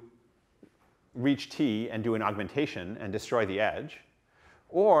to reach T and do an augmentation and destroy the edge,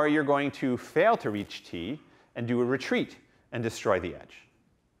 or you're going to fail to reach T and do a retreat and destroy the edge,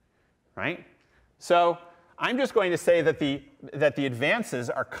 right? So I'm just going to say that the advances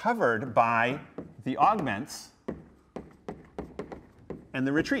are covered by the augments and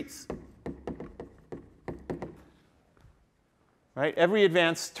the retreats. Right? Every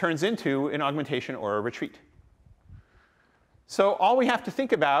advance turns into an augmentation or a retreat. So all we have to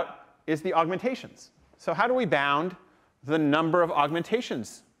think about is the augmentations. So how do we bound the number of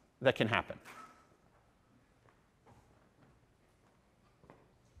augmentations that can happen?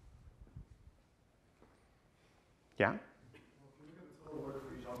 Yeah? Well, if you look at the total work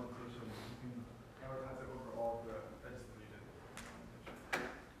for each augmentation, you can amortize it over all the edges deleted.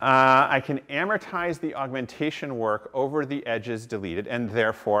 I can amortize the augmentation work over the edges deleted, and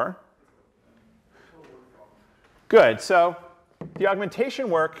therefore? Good. So the augmentation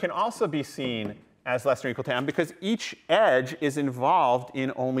work can also be seen as less than or equal to m because each edge is involved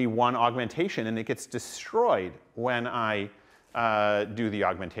in only one augmentation, and it gets destroyed when I do the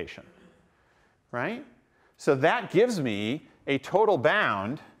augmentation, right? So that gives me a total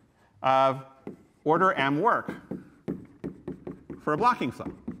bound of order m work for a blocking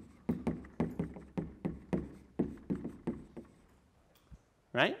flow.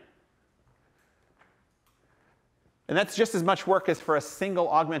 Right? And that's just as much work as for a single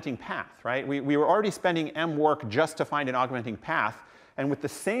augmenting path, right? We were already spending m work just to find an augmenting path. And with the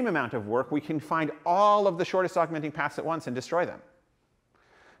same amount of work, we can find all of the shortest augmenting paths at once and destroy them.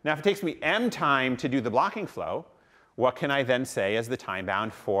 Now, if it takes me m time to do the blocking flow, what can I then say as the time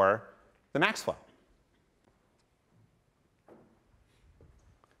bound for the max flow?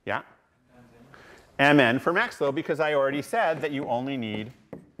 Yeah? mn for max flow, because I already said that you only need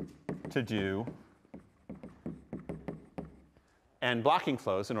to do n blocking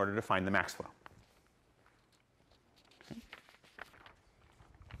flows in order to find the max flow. Okay.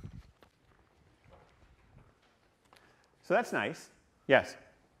 So that's nice. Yes?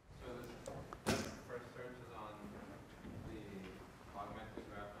 So this first search is on the augmented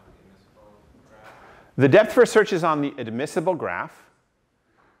graph, not the admissible graph? The depth first search is on the admissible graph,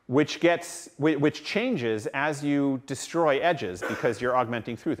 which changes as you destroy edges because you're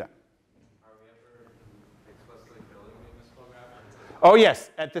augmenting through them. Are we ever explicitly building the admissible graph? Oh,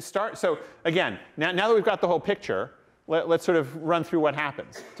 yes, at the start. So again, now that we've got the whole picture, let's sort of run through what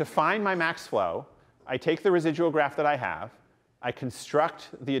happens. To find my max flow, I take the residual graph that I have. I construct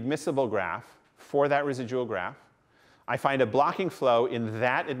the admissible graph for that residual graph. I find a blocking flow in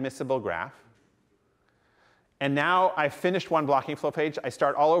that admissible graph. And now I've finished one blocking flow page. I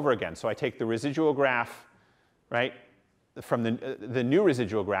start all over again. So I take the residual graph, right, from the new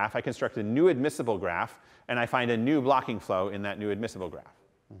residual graph. I construct a new admissible graph. And I find a new blocking flow in that new admissible graph.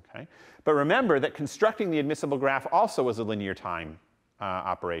 Okay? But remember that constructing the admissible graph also was a linear time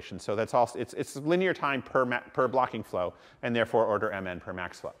operation. So that's also, it's linear time per blocking flow, and therefore order mn per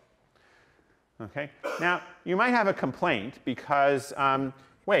max flow. Okay? Now, you might have a complaint because,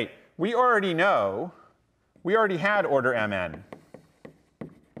 wait, we already had order mn.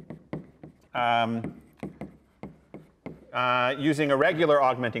 Using a regular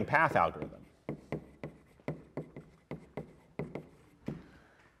augmenting path algorithm.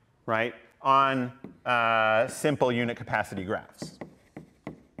 Right, on simple unit capacity graphs.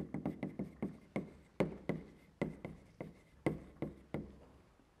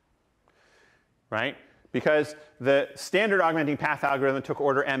 Right? Because the standard augmenting path algorithm took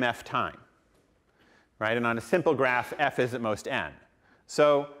order mf time. Right? And on a simple graph, f is at most n.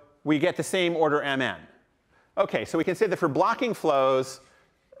 So we get the same order mn. OK, so we can say that for blocking flows,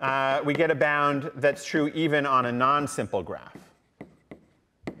 we get a bound that's true even on a non-simple graph.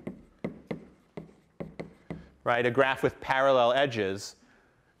 Right? A graph with parallel edges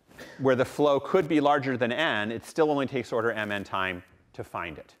where the flow could be larger than n, it still only takes order mn time to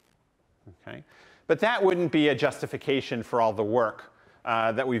find it. Okay? But that wouldn't be a justification for all the work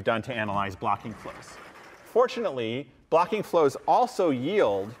that we've done to analyze blocking flows. Fortunately, blocking flows also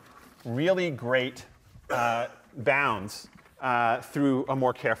yield really great bounds through a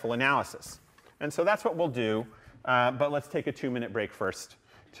more careful analysis. And so that's what we'll do. But let's take a 2-minute break first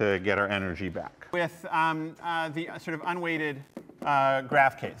to get our energy back. With the sort of unweighted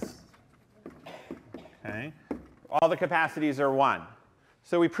graph case. Okay? All the capacities are 1.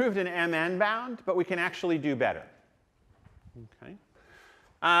 So we proved an mn bound, but we can actually do better. Okay?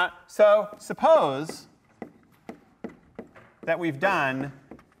 So suppose that we've done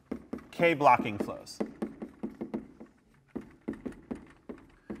k blocking flows.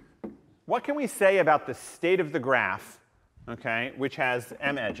 What can we say about the state of the graph, okay, which has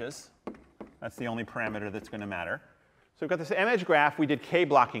m edges? That's the only parameter that's going to matter. So we've got this m edge graph. We did k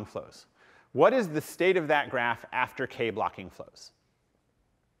blocking flows. What is the state of that graph after k blocking flows?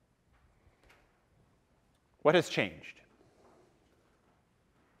 What has changed?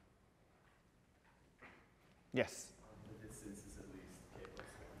 Yes? The distance is at least k plus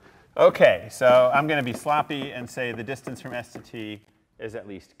 1. OK, so I'm going to be sloppy and say the distance from S to T is at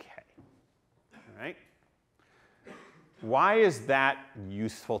least k. All right? Why is that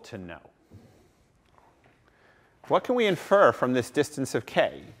useful to know? What can we infer from this distance of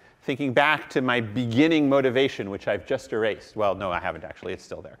k? Thinking back to my beginning motivation, which I've just erased. Well, no, I haven't actually. It's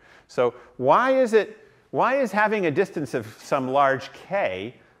still there. So why is having a distance of some large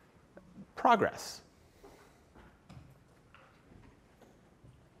k progress?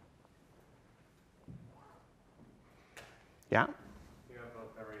 Yeah? You have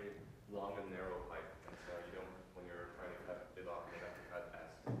a very long and narrow pipe, and so you don't, when you're trying to cut it off, you have to cut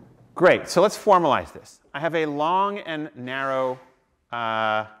S. Great. So let's formalize this. I have a long and narrow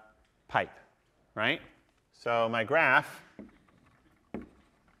pipe, right? So my graph,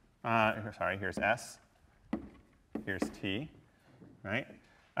 sorry, here's S. Here's T, right?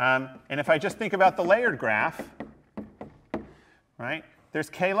 And if I just think about the layered graph, right, there's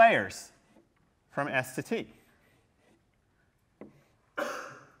k layers from S to T.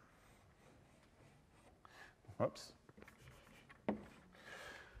 Whoops.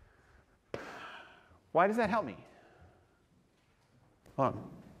 Why does that help me? Hold on.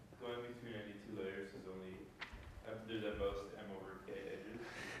 Going between any two layers is only, there's at most m over k edges.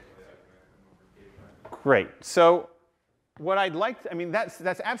 Great. So what I'd like to, I mean, that's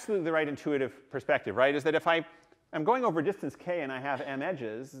absolutely the right intuitive perspective, right? Is that if I'm going over distance k and I have m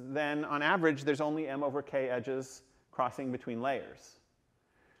edges, then on average there's only m over k edges crossing between layers,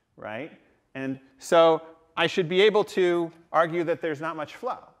 right? And so I should be able to argue that there's not much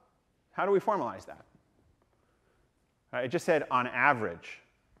flow. How do we formalize that? I just said on average,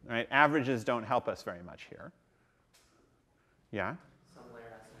 right? Averages don't help us very much here. Yeah? Some layer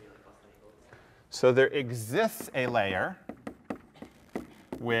has to be like less than or equal to 0. So there exists a layer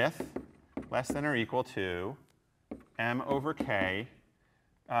with less than or equal to m over k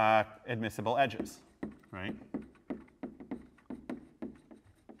admissible edges, right?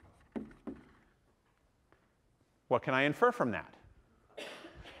 What can I infer from that?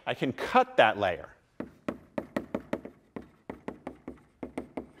 I can cut that layer.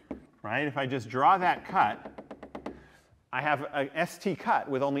 Right? If I just draw that cut, I have an ST cut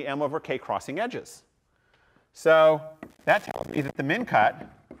with only m over k crossing edges. So that tells me that the min cut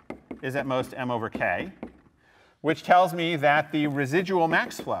is at most m over k, which tells me that the residual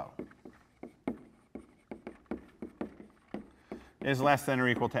max flow is less than or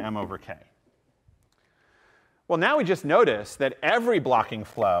equal to m over k. Well, now we just notice that every blocking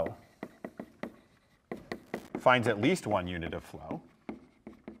flow finds at least one unit of flow,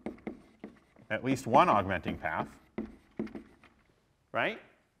 at least one augmenting path, right?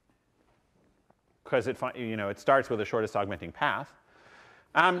 Because it starts with the shortest augmenting path.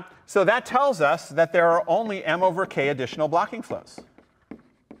 So that tells us that there are only m over k additional blocking flows.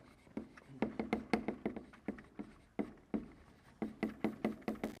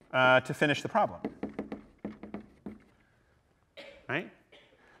 To finish the problem. Right?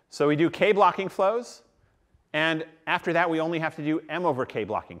 So we do k blocking flows, and after that we only have to do m over k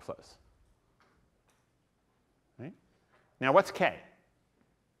blocking flows. Right? Now what's k?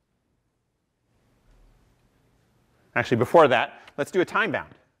 Actually, before that, let's do a time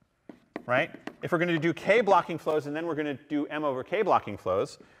bound. Right? If we're going to do k blocking flows and then we're going to do m over k blocking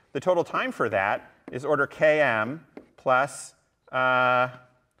flows, the total time for that is order km plus m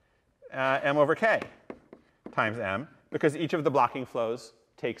over k times m, because each of the blocking flows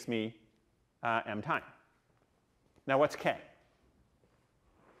takes me m time. Now what's k?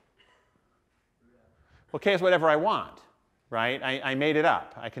 Well, k is whatever I want, right? I made it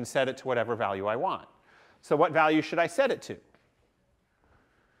up. I can set it to whatever value I want. So what value should I set it to?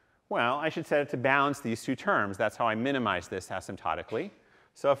 Well, I should set it to balance these two terms. That's how I minimize this asymptotically.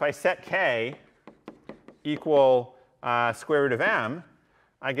 So if I set k equal square root of m,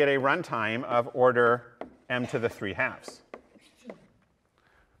 I get a runtime of order m to the 3/2.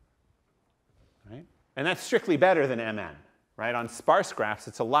 Right? And that's strictly better than mn. Right? On sparse graphs,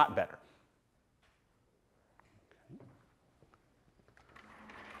 it's a lot better. Okay.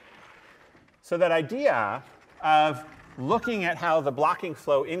 So that idea of looking at how the blocking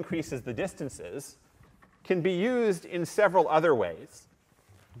flow increases the distances can be used in several other ways.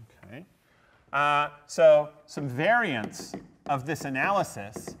 Okay. So some variants of this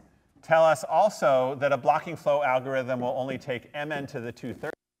analysis tell us also that a blocking flow algorithm will only take mn to the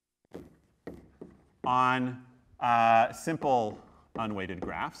 2/3 on simple unweighted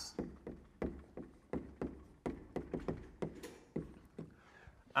graphs.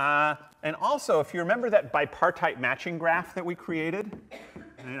 And also, if you remember that bipartite matching graph that we created,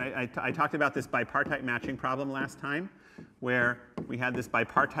 I talked about this bipartite matching problem last time, where we had this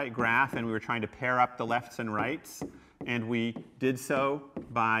bipartite graph and we were trying to pair up the lefts and rights. And we did so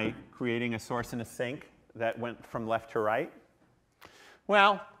by creating a source and a sink that went from left to right.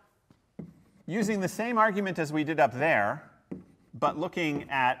 Well, using the same argument as we did up there, but looking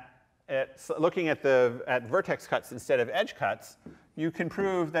at vertex cuts instead of edge cuts, you can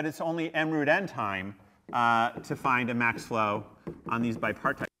prove that it's only m root n time to find a max flow on these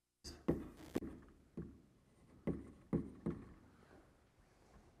bipartite.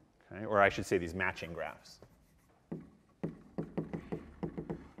 Okay, or I should say these matching graphs.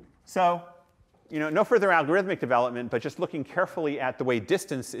 So, no further algorithmic development, but just looking carefully at the way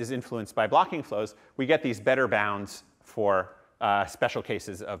distance is influenced by blocking flows, we get these better bounds for special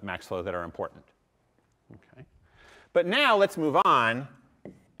cases of max flow that are important. Okay. But now let's move on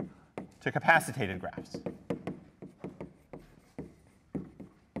to capacitated graphs.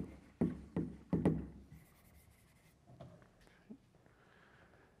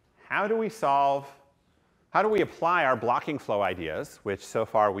 how do we apply our blocking flow ideas, which so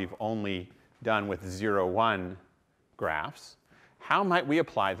far we've only done with 0, 1 graphs? How might we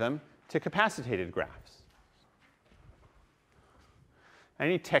apply them to capacitated graphs?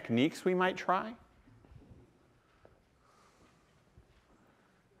 Any techniques we might try?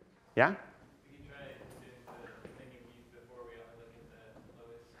 Yeah? We can try the thing you used before we only look at the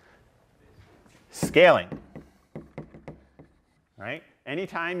lowest base. Scaling. Right?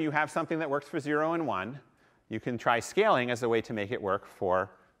 Anytime you have something that works for 0 and 1, you can try scaling as a way to make it work for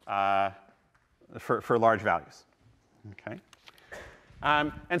large values. Okay?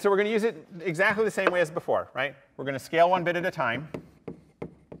 And so we're going to use it exactly the same way as before, right? We're going to scale 1 bit at a time.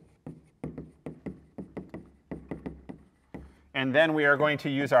 And then we are going to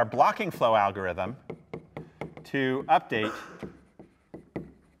use our blocking flow algorithm to update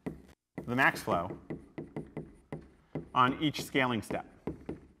the max flow on each scaling step.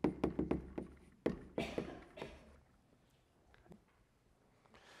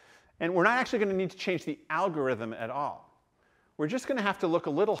 And we're not actually going to need to change the algorithm at all. We're just going to have to look a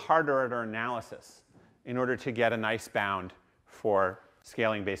little harder at our analysis in order to get a nice bound for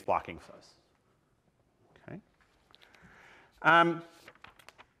scaling-based blocking flows. Okay.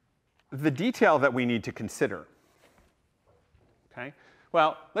 The detail that we need to consider. Okay.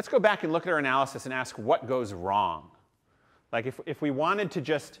 Well, let's go back and look at our analysis and ask what goes wrong. Like if we wanted to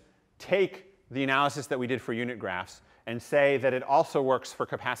just take the analysis that we did for unit graphs and say that it also works for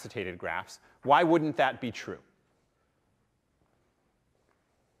capacitated graphs, why wouldn't that be true?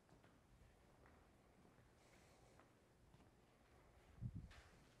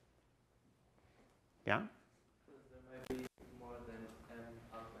 Yeah? Because there might be more than n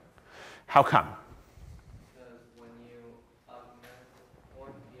augments. How come? Because when you augment one,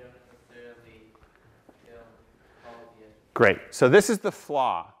 you don't necessarily kill all of the edges. Great. So this is the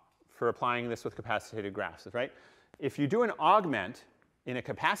flaw for applying this with capacitated graphs, right? If you do an augment in a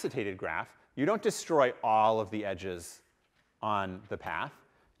capacitated graph, you don't destroy all of the edges on the path.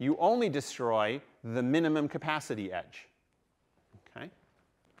 You only destroy the minimum capacity edge. Okay?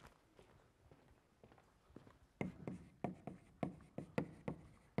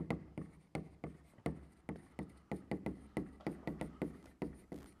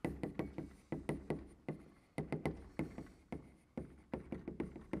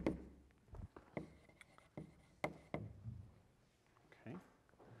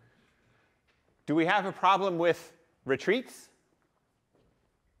 Do we have a problem with retreats?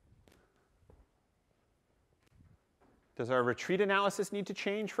 Does our retreat analysis need to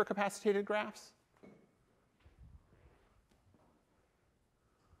change for capacitated graphs?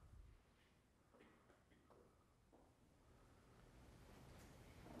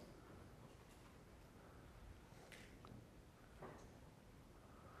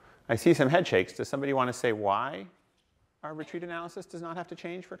 I see some head shakes. Does somebody want to say why our retreat analysis does not have to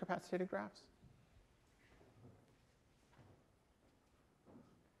change for capacitated graphs?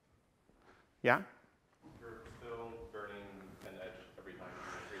 Yeah? You're still burning an edge every time you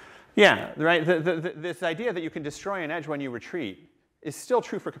retreat. Yeah, right. This idea that you can destroy an edge when you retreat is still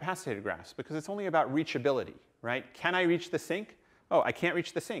true for capacitated graphs because it's only about reachability, right? Can I reach the sink? Oh, I can't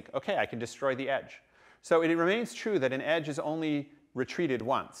reach the sink. OK, I can destroy the edge. So it remains true that an edge is only retreated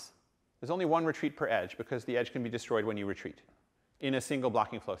once. There's only one retreat per edge because the edge can be destroyed when you retreat in a single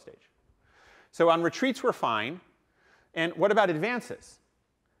blocking flow stage. So on retreats, we're fine. And what about advances?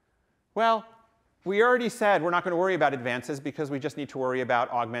 Well, we already said we're not going to worry about advances because we just need to worry about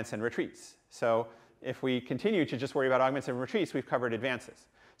augments and retreats. So if we continue to just worry about augments and retreats, we've covered advances.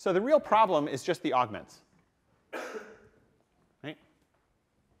 So the real problem is just the augments. Right?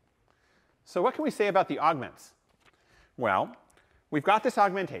 So what can we say about the augments? Well, we've got this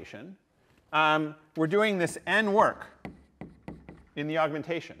augmentation. We're doing this n work in the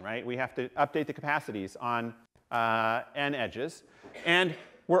augmentation, right? We have to update the capacities on n edges. And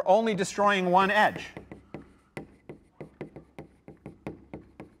we're only destroying one edge.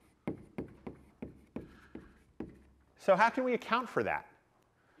 So how can we account for that?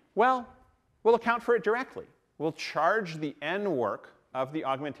 Well, we'll account for it directly. We'll charge the n work of the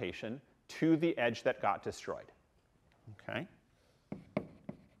augmentation to the edge that got destroyed. Okay?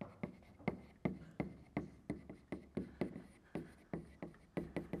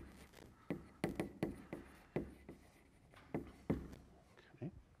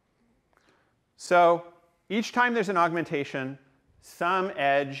 So each time there's an augmentation, some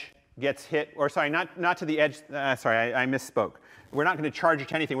edge gets hit, or sorry, not to the edge. Sorry, I misspoke. We're not going to charge it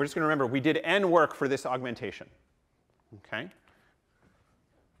to anything. We're just going to remember we did n work for this augmentation. Okay?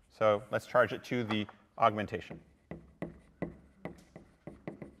 So let's charge it to the augmentation.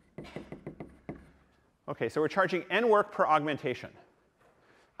 OK, so we're charging n work per augmentation.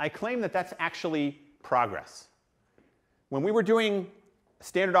 I claim that that's actually progress. When we were doing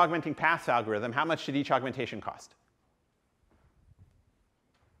standard augmenting paths algorithm, how much did each augmentation cost?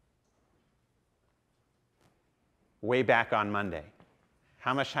 Way back on Monday.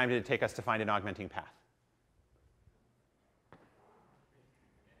 How much time did it take us to find an augmenting path?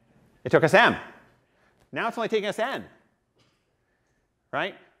 It took us m. Now it's only taking us n.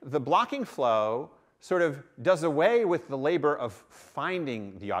 Right? The blocking flow sort of does away with the labor of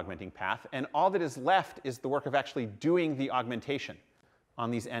finding the augmenting path, and all that is left is the work of actually doing the augmentation on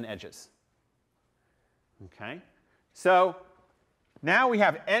these n edges. Okay? So now we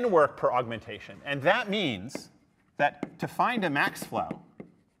have n work per augmentation, and that means that to find a max flow,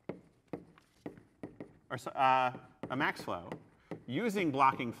 or a max flow using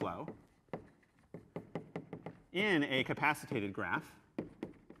blocking flow in a capacitated graph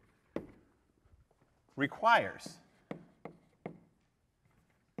requires,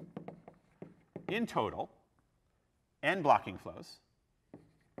 in total, n blocking flows.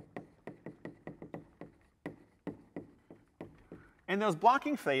 And those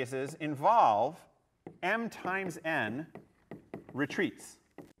blocking phases involve m times n retreats,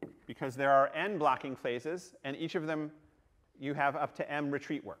 because there are n blocking phases, and each of them you have up to m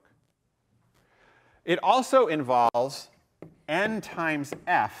retreat work. It also involves n times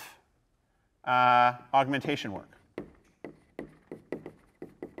f augmentation work.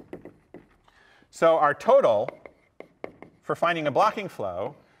 So our total for finding a blocking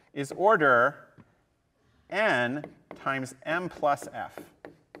flow is order n times m plus f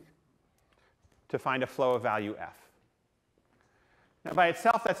to find a flow of value f. Now, by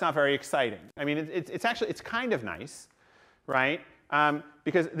itself, that's not very exciting. I mean, it's kind of nice, right?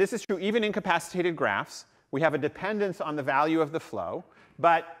 Because this is true even in capacitated graphs. We have a dependence on the value of the flow.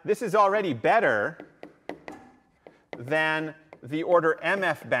 But this is already better than the order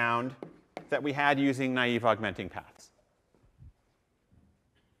mf bound that we had using naive augmenting paths.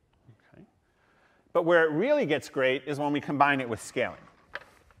 Okay. But where it really gets great is when we combine it with scaling.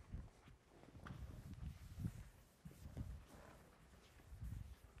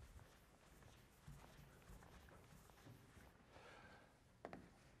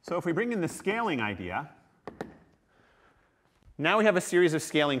 So if we bring in the scaling idea, now we have a series of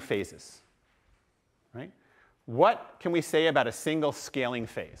scaling phases. Right? What can we say about a single scaling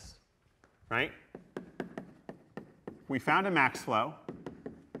phase? Right? We found a max flow.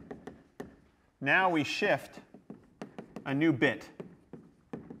 Now we shift a new bit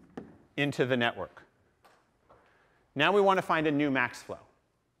into the network. Now we want to find a new max flow.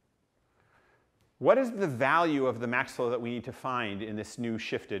 What is the value of the max flow that we need to find in this new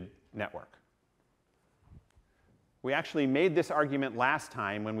shifted network? We actually made this argument last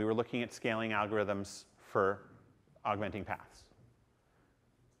time when we were looking at scaling algorithms for augmenting paths.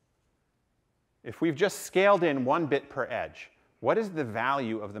 If we've just scaled in 1 bit per edge, what is the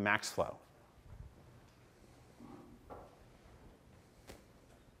value of the max flow?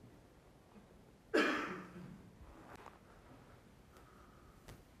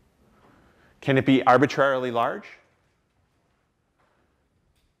 Can it be arbitrarily large?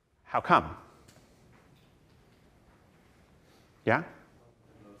 How come? Yeah?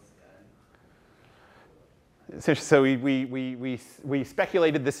 So we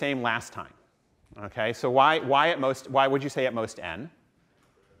speculated the same last time. Okay, so why would you say at most n?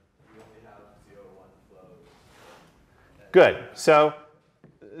 You only have 0, 1 flows. Good. So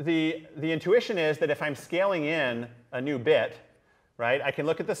the intuition is that if I'm scaling in a new bit, right, I can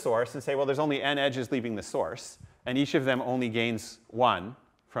look at the source and say, well, there's only n edges leaving the source, and each of them only gains 1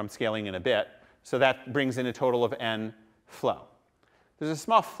 from scaling in a bit. So that brings in a total of n flow. There's a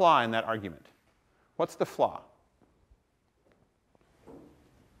small flaw in that argument. What's the flaw?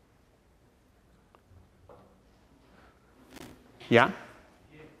 Yeah?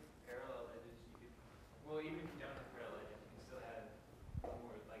 Parallel edges, well, even if you don't have parallel edges, you can still have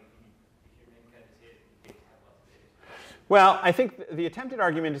more, like, if your main cut is hit, you can have lots of edges. Well, I think the attempted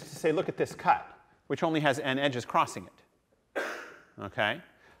argument is to say, look at this cut, which only has n edges crossing it. Okay?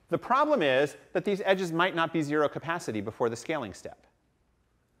 The problem is that these edges might not be 0 capacity before the scaling step.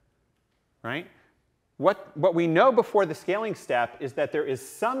 Right? What we know before the scaling step is that there is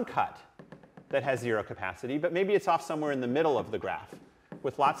some cut that has 0 capacity, but maybe it's off somewhere in the middle of the graph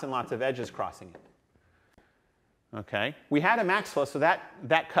with lots and lots of edges crossing it. Okay? We had a max flow, so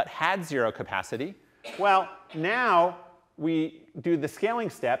that cut had 0 capacity. Well, now we do the scaling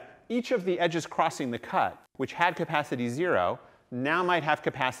step. Each of the edges crossing the cut, which had capacity 0, now might have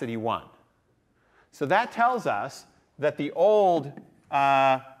capacity 1. So that tells us that the old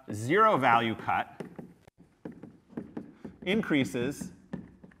 0 value cut increases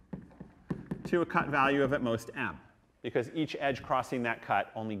to a cut value of at most m, because each edge crossing that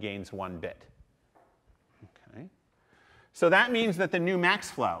cut only gains 1 bit. Okay. So that means that the new max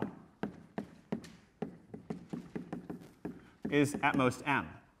flow is at most m.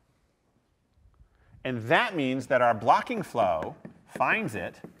 And that means that our blocking flow finds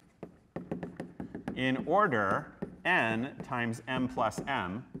it in order n times m plus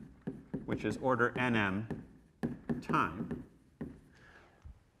m, which is order nm time.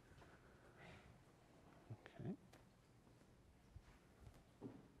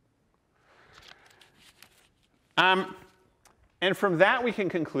 Okay. And from that we can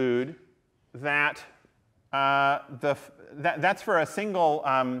conclude that that's for a single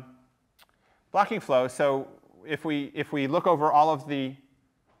blocking flow. So if we look over all of the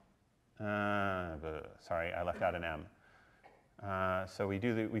sorry, I left out an m. So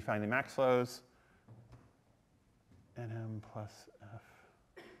we find the max flows, nm plus f.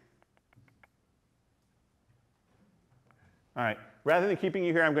 All right. Rather than keeping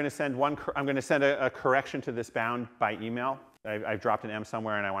you here, I'm going to send a correction to this bound by email. I've dropped an m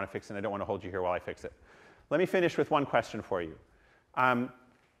somewhere, and I want to fix it. And I don't want to hold you here while I fix it. Let me finish with one question for you.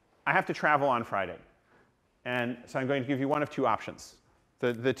 I have to travel on Friday, and so I'm going to give you one of two options.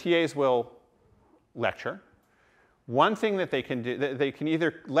 The TAs will lecture. One thing that they can do, they can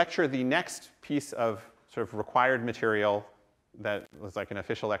either lecture the next piece of sort of required material that was like an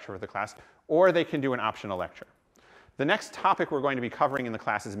official lecture for the class, or they can do an optional lecture. The next topic we're going to be covering in the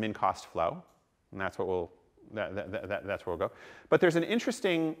class is min-cost flow, and that's what that's where we'll go. But there's an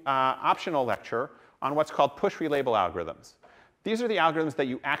interesting optional lecture on what's called push-relabel algorithms. These are the algorithms that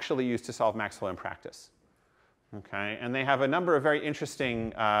you actually use to solve max flow in practice. Okay? And they have a number of very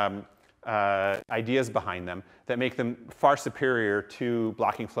interesting ideas behind them that make them far superior to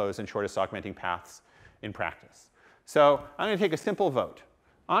blocking flows and shortest augmenting paths in practice. So I'm going to take a simple vote.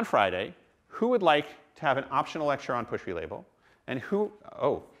 On Friday, who would like to have an optional lecture on push-relabel? And who,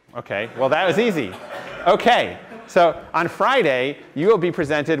 oh, OK, well that was easy. OK, so on Friday, you will be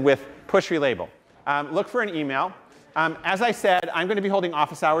presented with push-relabel. Look for an email. As I said, I'm going to be holding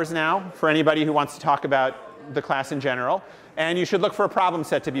office hours now for anybody who wants to talk about the class in general. And you should look for a problem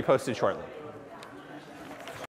set to be posted shortly.